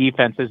alone this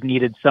defense, has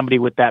needed somebody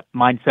with that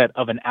mindset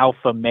of an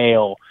alpha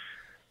male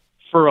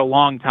for a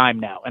long time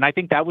now. And I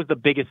think that was the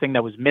biggest thing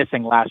that was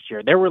missing last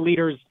year. There were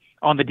leaders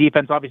on the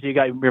defense. Obviously you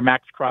got your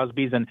Max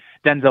Crosby's, and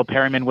Denzel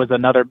Perryman was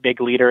another big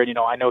leader. And,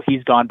 I know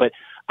he's gone, but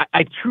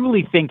I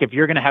truly think if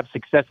you're going to have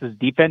success as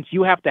defense,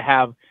 you have to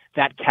have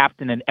that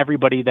captain and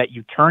everybody that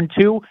you turn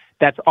to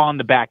that's on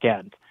the back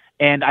end.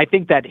 And I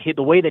think that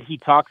the way that he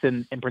talks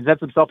and presents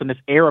himself in this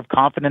air of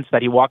confidence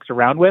that he walks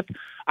around with,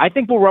 I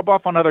think will rub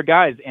off on other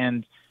guys.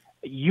 And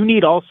you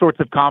need all sorts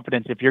of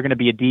confidence if you're going to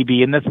be a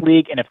DB in this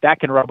league. And if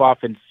that can rub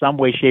off in some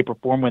way, shape, or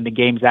form when the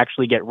games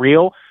actually get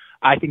real,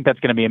 I think that's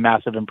going to be a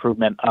massive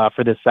improvement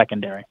for this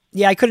secondary.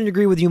 Yeah, I couldn't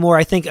agree with you more.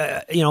 I think,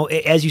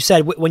 as you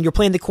said, when you're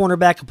playing the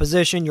cornerback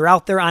position, you're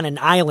out there on an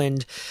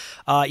island.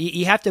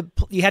 You have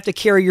to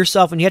carry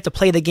yourself, and you have to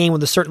play the game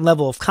with a certain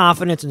level of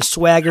confidence and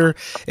swagger.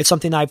 It's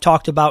something I've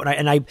talked about,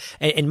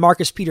 and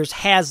Marcus Peters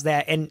has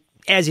that. And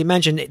as you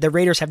mentioned, the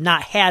Raiders have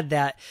not had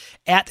that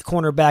at the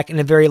cornerback in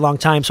a very long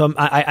time, so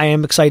I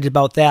am excited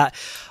about that.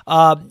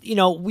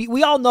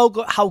 We all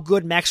know how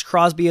good Max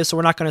Crosby is, so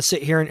we're not going to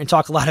sit here and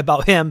talk a lot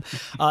about him.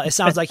 It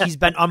sounds like he's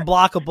been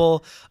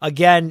unblockable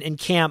again in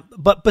camp.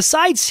 But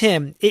besides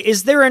him,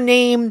 is there a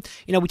name,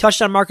 we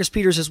touched on Marcus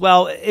Peters as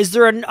well, is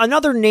there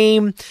another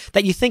name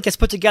that you think has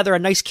put together a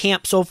nice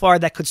camp so far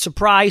that could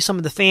surprise some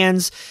of the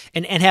fans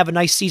and have a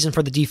nice season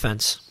for the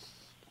defense?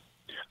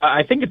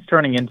 I think it's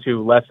turning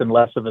into less and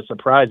less of a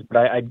surprise,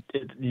 but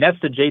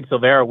Nesta Jade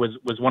Silvera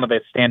was one of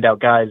the standout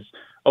guys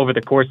over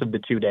the course of the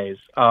 2 days.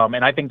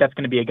 And I think that's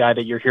going to be a guy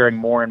that you're hearing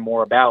more and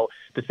more about,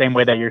 the same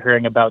way that you're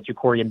hearing about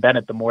Jacorian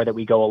Bennett the more that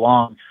we go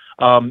along.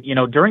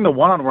 During the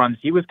one-on-runs,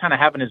 he was kind of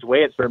having his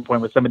way at a certain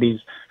point with some of these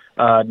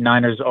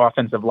Niners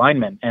offensive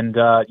linemen. And,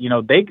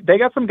 they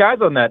got some guys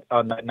on that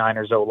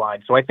Niners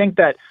O-line. So I think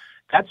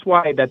that's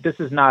why that this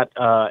is not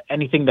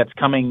anything that's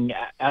coming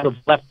out of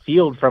left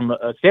field from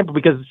Stanford,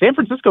 because San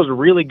Francisco is a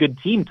really good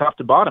team top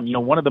to bottom,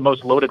 one of the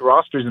most loaded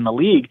rosters in the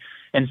league.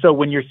 And so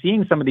when you're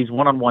seeing some of these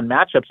one-on-one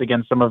matchups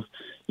against some of,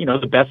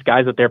 the best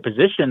guys at their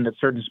position at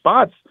certain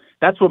spots,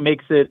 that's what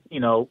makes it,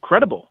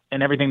 credible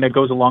and everything that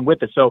goes along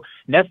with it. So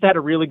Nesta had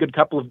a really good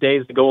couple of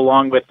days to go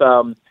along with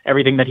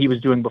everything that he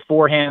was doing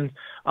beforehand.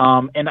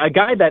 And a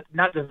guy that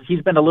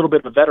he's been a little bit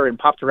of a veteran,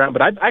 popped around,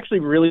 but I've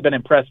actually really been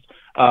impressed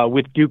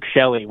with Duke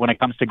Shelley when it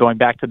comes to going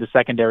back to the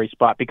secondary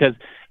spot, because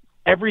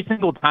every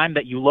single time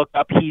that you look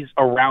up, he's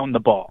around the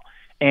ball.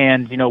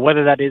 And,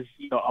 whether that is,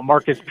 a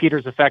Marcus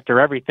Peters effect or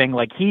everything,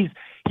 like he's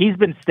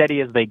been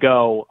steady as they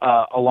go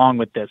along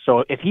with this.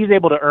 So if he's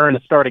able to earn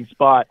a starting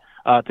spot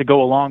to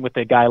go along with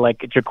a guy like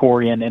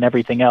Jacorian and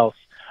everything else,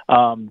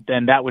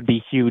 then that would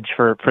be huge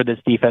for this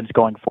defense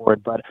going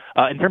forward. But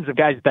in terms of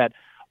guys that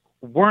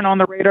weren't on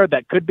the radar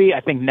that could be,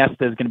 I think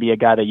Nesta is going to be a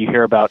guy that you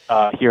hear about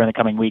here in the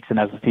coming weeks and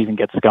as the season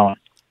gets going.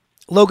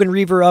 Logan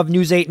Reever of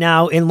News 8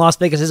 Now in Las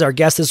Vegas is our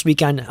guest this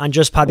week on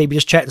Just Pod Baby,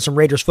 just chatting some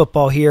Raiders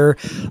football here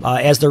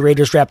as the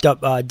Raiders wrapped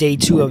up day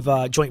 2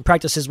 of joint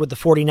practices with the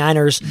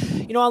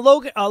 49ers. You know,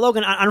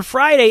 Logan, on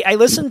Friday, I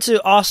listened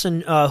to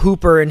Austin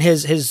Hooper and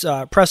his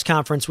press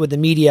conference with the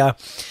media,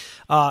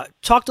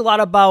 talked a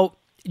lot about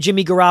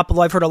Jimmy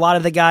Garoppolo. I've heard a lot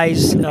of the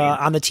guys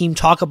on the team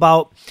talk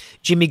about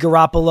Jimmy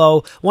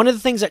Garoppolo. One of the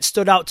things that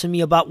stood out to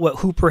me about what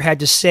Hooper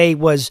had to say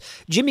was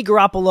Jimmy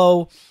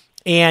Garoppolo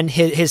and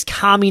his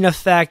calming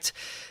effect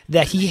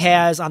that he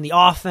has on the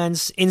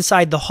offense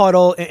inside the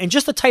huddle, and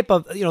just the type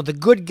of, the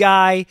good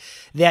guy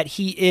that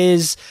he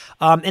is.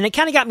 And it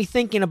kind of got me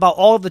thinking about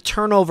all of the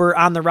turnover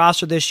on the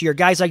roster this year.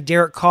 Guys like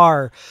Derek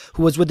Carr,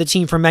 who was with the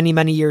team for many,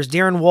 many years.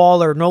 Darren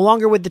Waller, no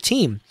longer with the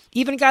team.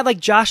 Even a guy like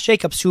Josh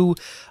Jacobs, who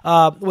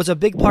was a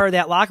big part of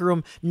that locker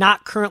room,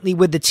 not currently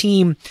with the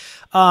team.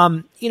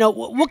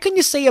 What can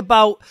you say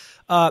about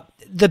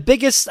the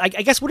biggest, I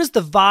guess, what is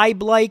the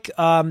vibe like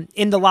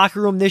in the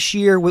locker room this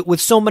year with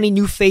so many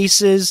new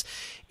faces?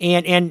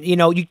 And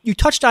you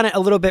touched on it a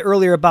little bit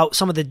earlier about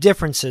some of the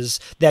differences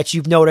that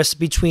you've noticed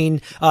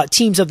between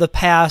teams of the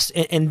past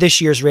and this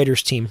year's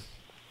Raiders team.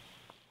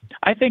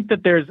 I think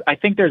there's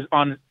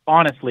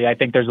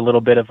a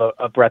little bit of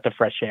a breath of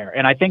fresh air.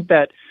 And I think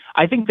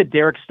the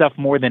Derek stuff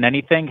more than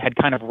anything had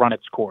kind of run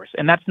its course.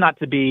 And that's not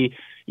to be,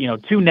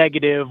 too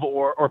negative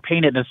or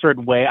paint it in a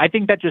certain way. I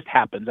think that just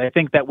happens. I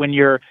think that when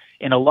you're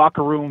in a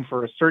locker room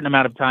for a certain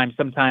amount of time,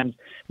 sometimes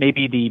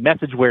maybe the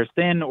message wears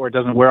thin or it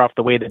doesn't wear off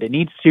the way that it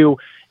needs to.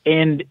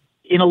 And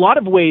in a lot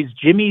of ways,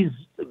 Jimmy's,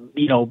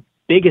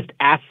 biggest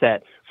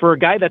asset for a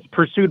guy that's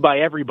pursued by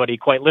everybody,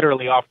 quite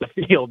literally off the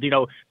field,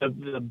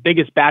 the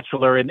biggest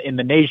bachelor in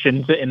the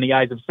nation in the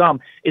eyes of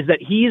some, is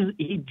that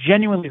he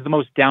genuinely is the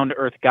most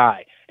down-to-earth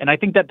guy. And I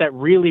think that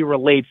really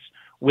relates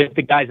with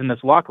the guys in this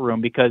locker room,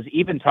 because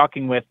even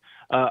talking with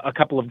a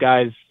couple of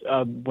guys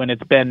when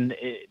it's been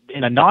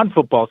in a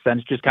non-football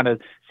sense, just kind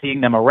of seeing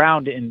them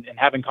around and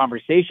having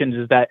conversations,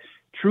 is that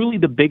truly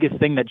the biggest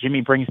thing that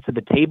Jimmy brings to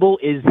the table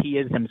is he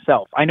is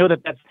himself. I know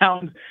that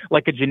sounds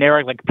like a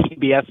generic, like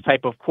PBS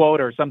type of quote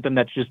or something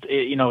that's just,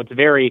 it's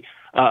very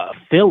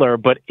filler,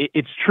 but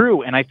it's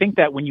true. And I think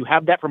that when you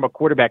have that from a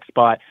quarterback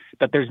spot,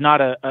 that there's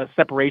not a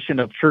separation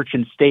of church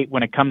and state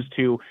when it comes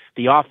to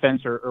the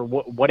offense or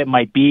what it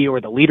might be, or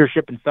the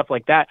leadership and stuff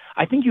like that.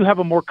 I think you have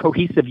a more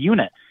cohesive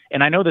unit.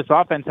 And I know this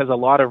offense has a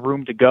lot of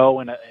room to go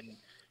and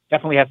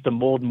definitely has to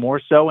mold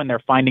more so, and they're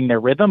finding their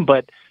rhythm,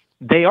 but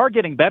they are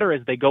getting better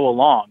as they go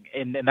along,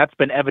 and that's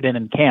been evident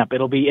in camp.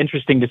 It'll be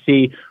interesting to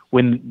see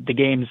when the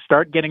games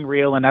start getting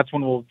real, and that's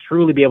when we'll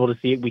truly be able to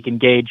see it. We can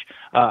gauge,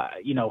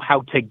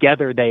 how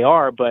together they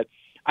are. But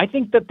I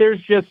think that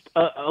there's just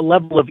a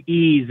level of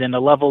ease and a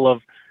level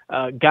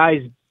of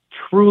guys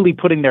truly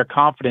putting their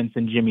confidence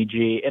in Jimmy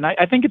G. And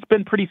I think it's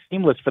been pretty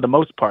seamless for the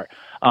most part.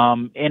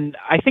 And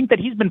I think that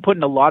he's been put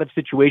in a lot of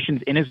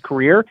situations in his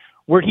career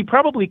where he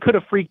probably could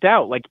have freaked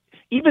out. Like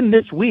even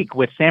this week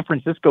with San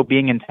Francisco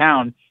being in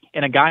town,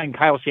 and a guy in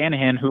Kyle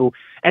Shanahan who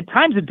at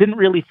times it didn't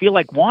really feel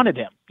like wanted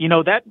him.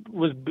 That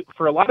was,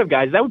 for a lot of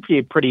guys, that would be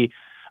a pretty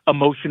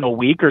emotional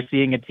week, or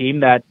seeing a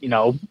team that,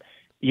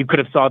 you could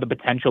have saw the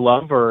potential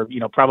of, or,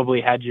 probably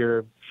had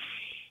your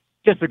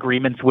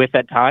disagreements with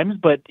at times.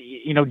 But,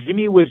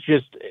 Jimmy was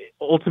just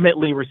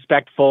ultimately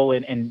respectful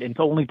and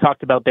only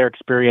talked about their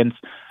experience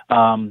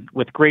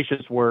with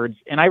gracious words.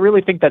 And I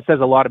really think that says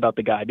a lot about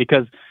the guy,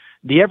 because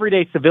the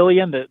everyday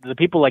civilian, the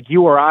people like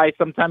you or I,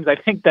 sometimes I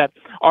think that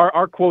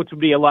our quotes would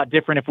be a lot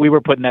different if we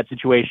were put in that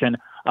situation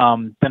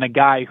than a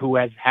guy who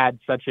has had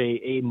such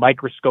a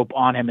microscope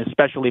on him,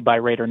 especially by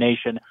Raider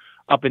Nation,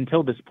 up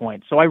until this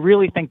point. So I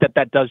really think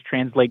that does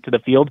translate to the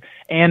field.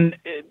 And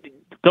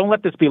don't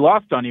let this be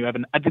lost on you,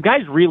 Evan. The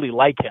guys really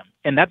like him,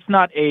 and that's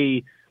not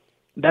a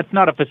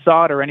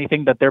facade or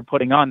anything that they're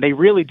putting on. They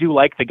really do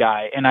like the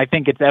guy, and I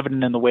think it's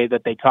evident in the way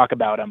that they talk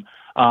about him.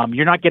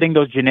 You're not getting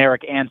those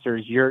generic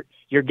answers. You're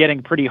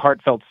getting pretty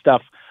heartfelt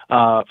stuff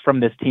from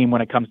this team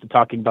when it comes to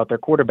talking about their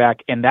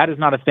quarterback, and that is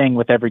not a thing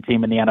with every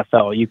team in the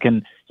NFL. You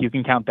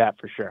can count that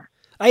for sure.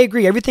 I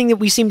agree. Everything that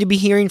we seem to be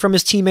hearing from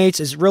his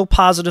teammates is real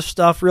positive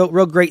stuff,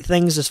 real great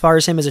things as far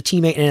as him as a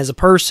teammate and as a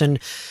person.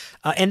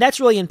 And that's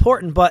really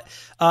important, but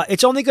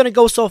it's only going to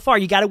go so far.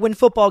 You got to win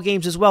football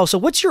games as well. So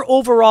what's your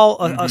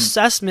overall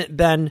assessment,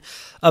 Ben,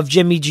 of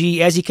Jimmy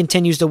G as he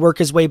continues to work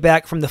his way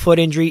back from the foot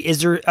injury?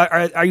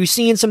 Are you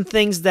seeing some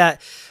things that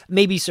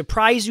maybe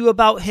surprise you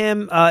about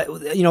him,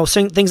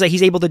 some things that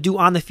he's able to do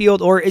on the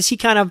field, or is he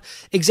kind of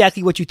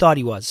exactly what you thought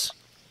he was?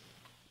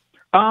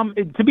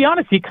 To be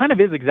honest, he kind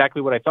of is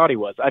exactly what I thought he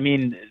was. I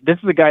mean, this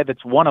is a guy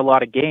that's won a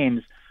lot of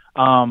games.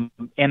 And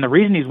the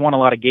reason he's won a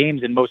lot of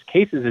games in most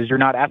cases is you're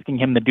not asking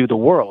him to do the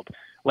world.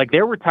 Like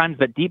there were times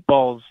that deep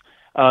balls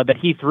that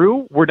he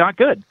threw were not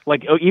good.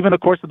 Like even the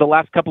course of the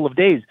last couple of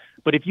days,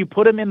 But if you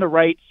put him in the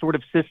right sort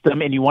of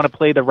system and you want to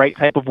play the right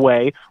type of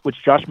way, which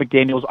Josh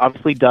McDaniels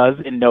obviously does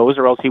and knows,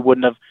 or else he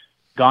wouldn't have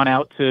gone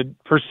out to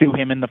pursue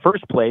him in the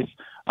first place,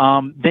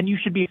 then you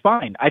should be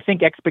fine. I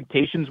think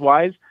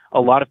expectations-wise,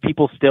 a lot of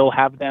people still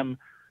have them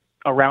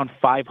around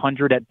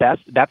 500 at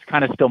best. That's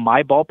kind of still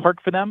my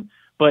ballpark for them.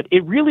 But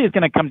it really is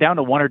going to come down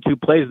to one or two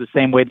plays the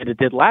same way that it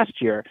did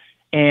last year.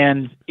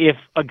 And if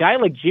a guy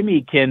like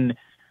Jimmy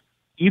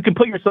you can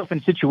put yourself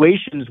in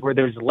situations where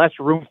there's less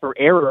room for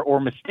error or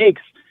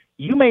mistakes,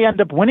 you may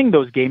end up winning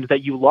those games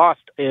that you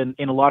lost in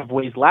a lot of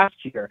ways last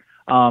year.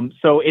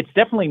 So it's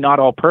definitely not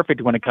all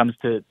perfect when it comes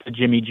to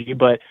Jimmy G,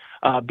 but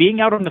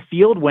being out on the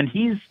field when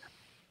he's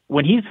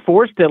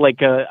forced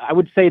to, I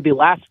would say the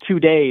last 2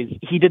 days,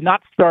 he did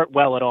not start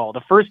well at all.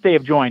 The first day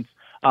of joints,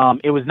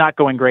 it was not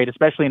going great,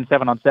 especially in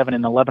 7-on-7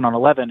 and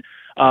 11-on-11.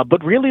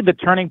 But really the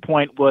turning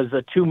point was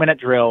a 2-minute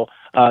drill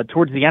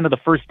towards the end of the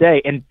first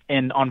day.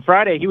 And on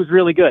Friday, he was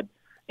really good.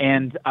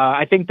 And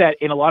I think that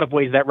in a lot of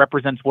ways that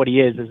represents what he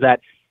is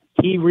that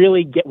he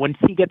really when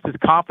he gets his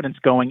confidence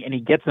going and he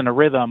gets in a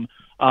rhythm,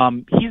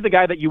 he's the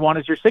guy that you want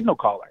as your signal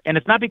caller. And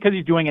it's not because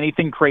he's doing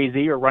anything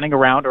crazy or running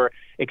around or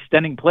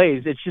extending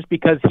plays. It's just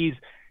because he's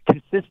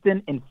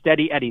consistent and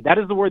steady Eddie. That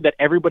is the word that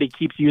everybody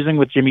keeps using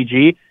with Jimmy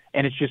G,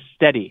 and it's just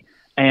steady.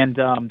 And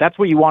that's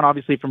what you want,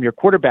 obviously, from your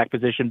quarterback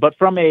position. But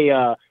from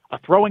a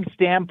throwing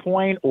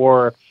standpoint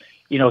or,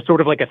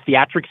 sort of like a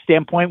theatric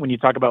standpoint, when you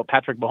talk about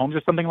Patrick Mahomes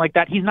or something like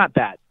that, he's not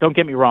that. Don't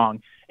get me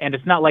wrong. And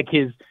it's not like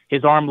his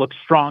arm looks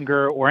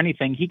stronger or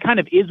anything. He kind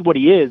of is what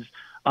he is.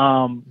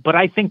 But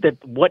I think that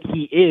what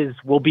he is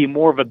will be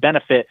more of a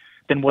benefit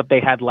than what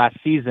they had last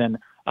season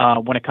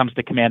when it comes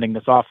to commanding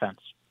this offense.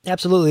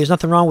 Absolutely. There's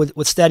nothing wrong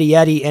with Steady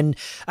Eddie. And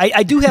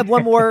I do have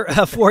one more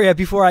for you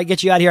before I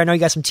get you out of here. I know you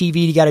got some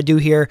TV you got to do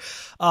here.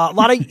 A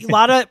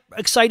lot of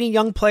exciting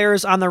young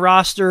players on the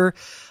roster.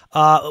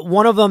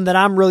 One of them that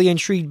I'm really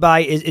intrigued by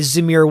is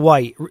Zamir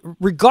White.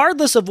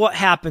 Regardless of what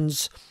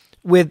happens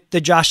with the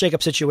Josh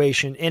Jacobs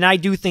situation, and I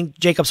do think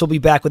Jacobs will be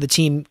back with the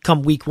team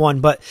come week 1,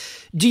 but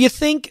do you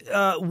think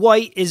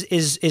White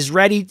is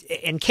ready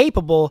and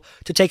capable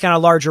to take on a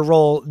larger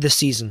role this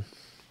season?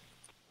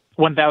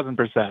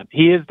 1,000%.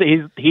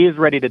 He is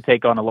ready to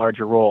take on a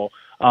larger role.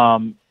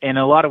 In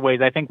a lot of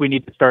ways, I think we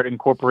need to start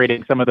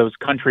incorporating some of those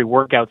country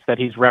workouts that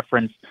he's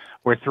referenced.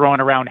 We're throwing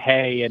around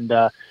hay and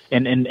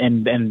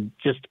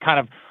just kind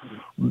of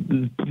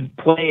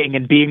playing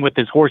and being with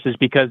his horses,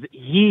 because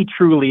he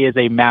truly is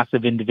a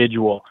massive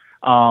individual.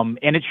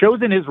 And it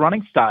shows in his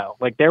running style.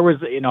 Like there was,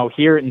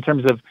 here in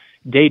terms of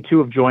day 2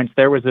 of joints,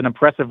 there was an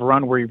impressive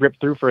run where he ripped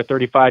through for a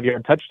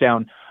 35-yard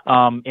touchdown.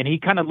 And he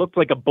kind of looked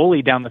like a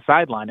bully down the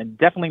sideline, and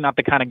definitely not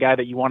the kind of guy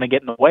that you want to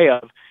get in the way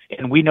of.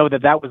 And we know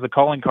that was the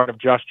calling card of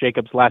Josh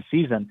Jacobs last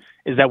season,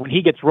 is that when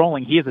he gets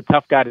rolling, he is a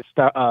tough guy to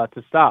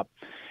stop.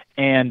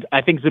 And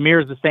I think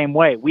Zamir is the same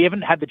way. We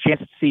haven't had the chance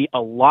to see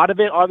a lot of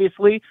it,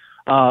 obviously,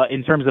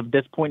 in terms of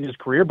this point in his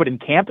career, but in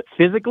camp,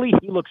 physically,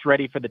 he looks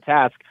ready for the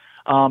task.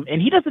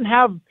 And he doesn't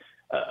have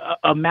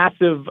a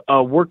massive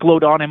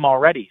workload on him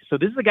already. So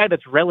this is a guy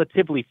that's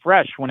relatively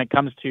fresh when it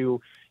comes to,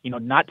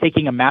 not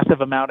taking a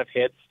massive amount of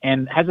hits,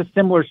 and has a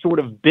similar sort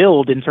of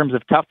build in terms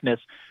of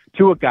toughness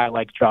to a guy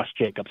like Josh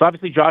Jacobs.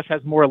 Obviously, Josh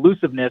has more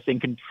elusiveness and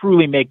can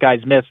truly make guys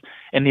miss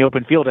in the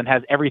open field and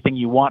has everything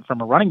you want from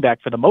a running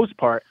back for the most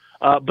part.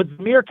 But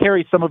Zamir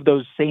carries some of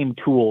those same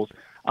tools.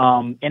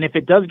 And if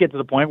it does get to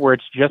the point where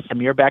it's just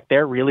Zamir back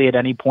there really at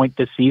any point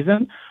this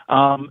season,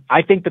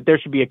 I think that there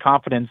should be a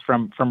confidence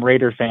from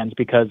Raider fans,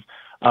 because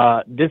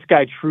this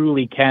guy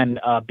truly can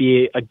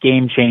be a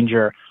game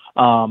changer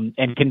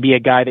and can be a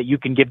guy that you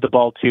can give the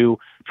ball to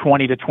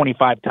 20 to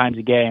 25 times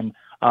a game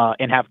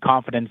and have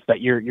confidence that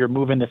you're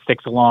moving the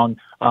sticks along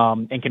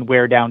and can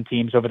wear down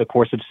teams over the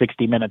course of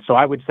 60 minutes. So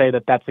I would say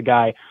that that's a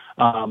guy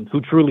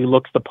who truly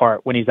looks the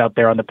part when he's out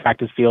there on the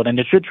practice field, and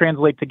it should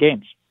translate to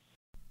games.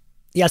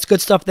 Yeah, it's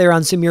good stuff there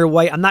on Zamir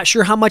White. I'm not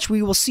sure how much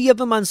we will see of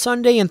him on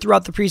Sunday and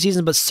throughout the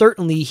preseason, but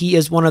certainly he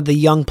is one of the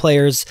young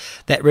players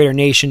that Raider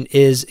Nation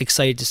is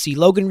excited to see.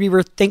 Logan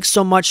Reever, thanks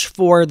so much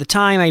for the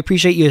time. I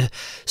appreciate you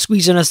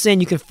squeezing us in.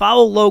 You can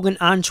follow Logan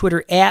on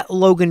Twitter at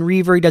Logan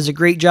Reever. He does a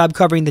great job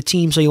covering the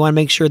team, so you want to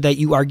make sure that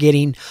you are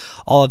getting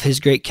all of his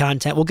great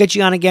content. We'll get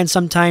you on again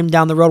sometime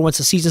down the road once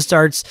the season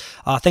starts.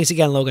 Thanks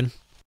again, Logan.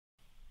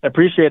 I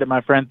appreciate it,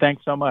 my friend.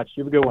 Thanks so much.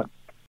 You have a good one.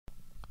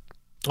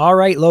 All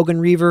right, Logan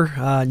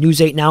Reever, News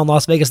 8 Now in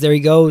Las Vegas. There he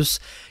goes.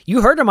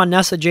 You heard him on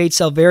Nessa Jade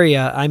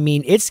Silveria. I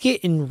mean, it's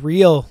getting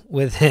real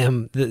with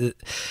him.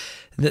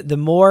 The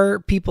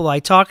more people I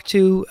talk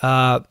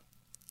to,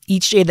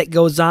 each day that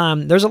goes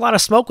on, there's a lot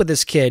of smoke with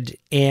this kid,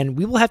 and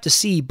we will have to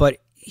see, but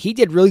he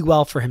did really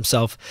well for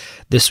himself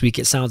this week,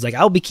 it sounds like.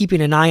 I'll be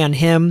keeping an eye on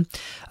him.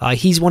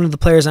 He's one of the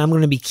players I'm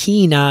going to be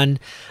keen on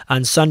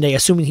Sunday,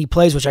 assuming he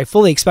plays, which I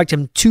fully expect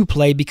him to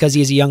play because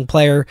he is a young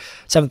player,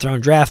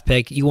 7th-round draft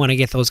pick. You want to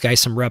get those guys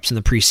some reps in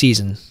the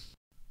preseason.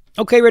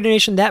 Okay, Raider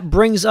Nation, that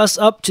brings us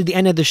up to the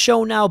end of the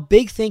show now.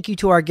 Big thank you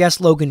to our guest,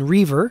 Logan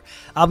Reever.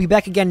 I'll be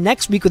back again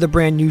next week with a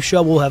brand new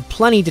show. We'll have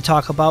plenty to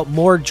talk about.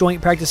 More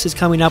joint practices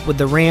coming up with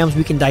the Rams.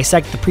 We can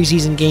dissect the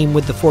preseason game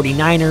with the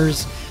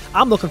 49ers.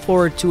 I'm looking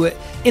forward to it.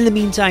 In the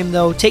meantime,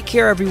 though, take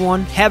care,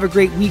 everyone. Have a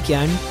great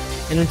weekend.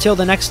 And until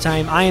the next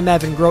time, I am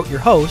Evan Grote, your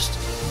host.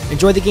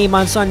 Enjoy the game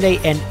on Sunday,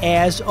 and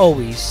as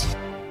always,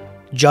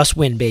 just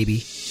win,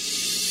 baby.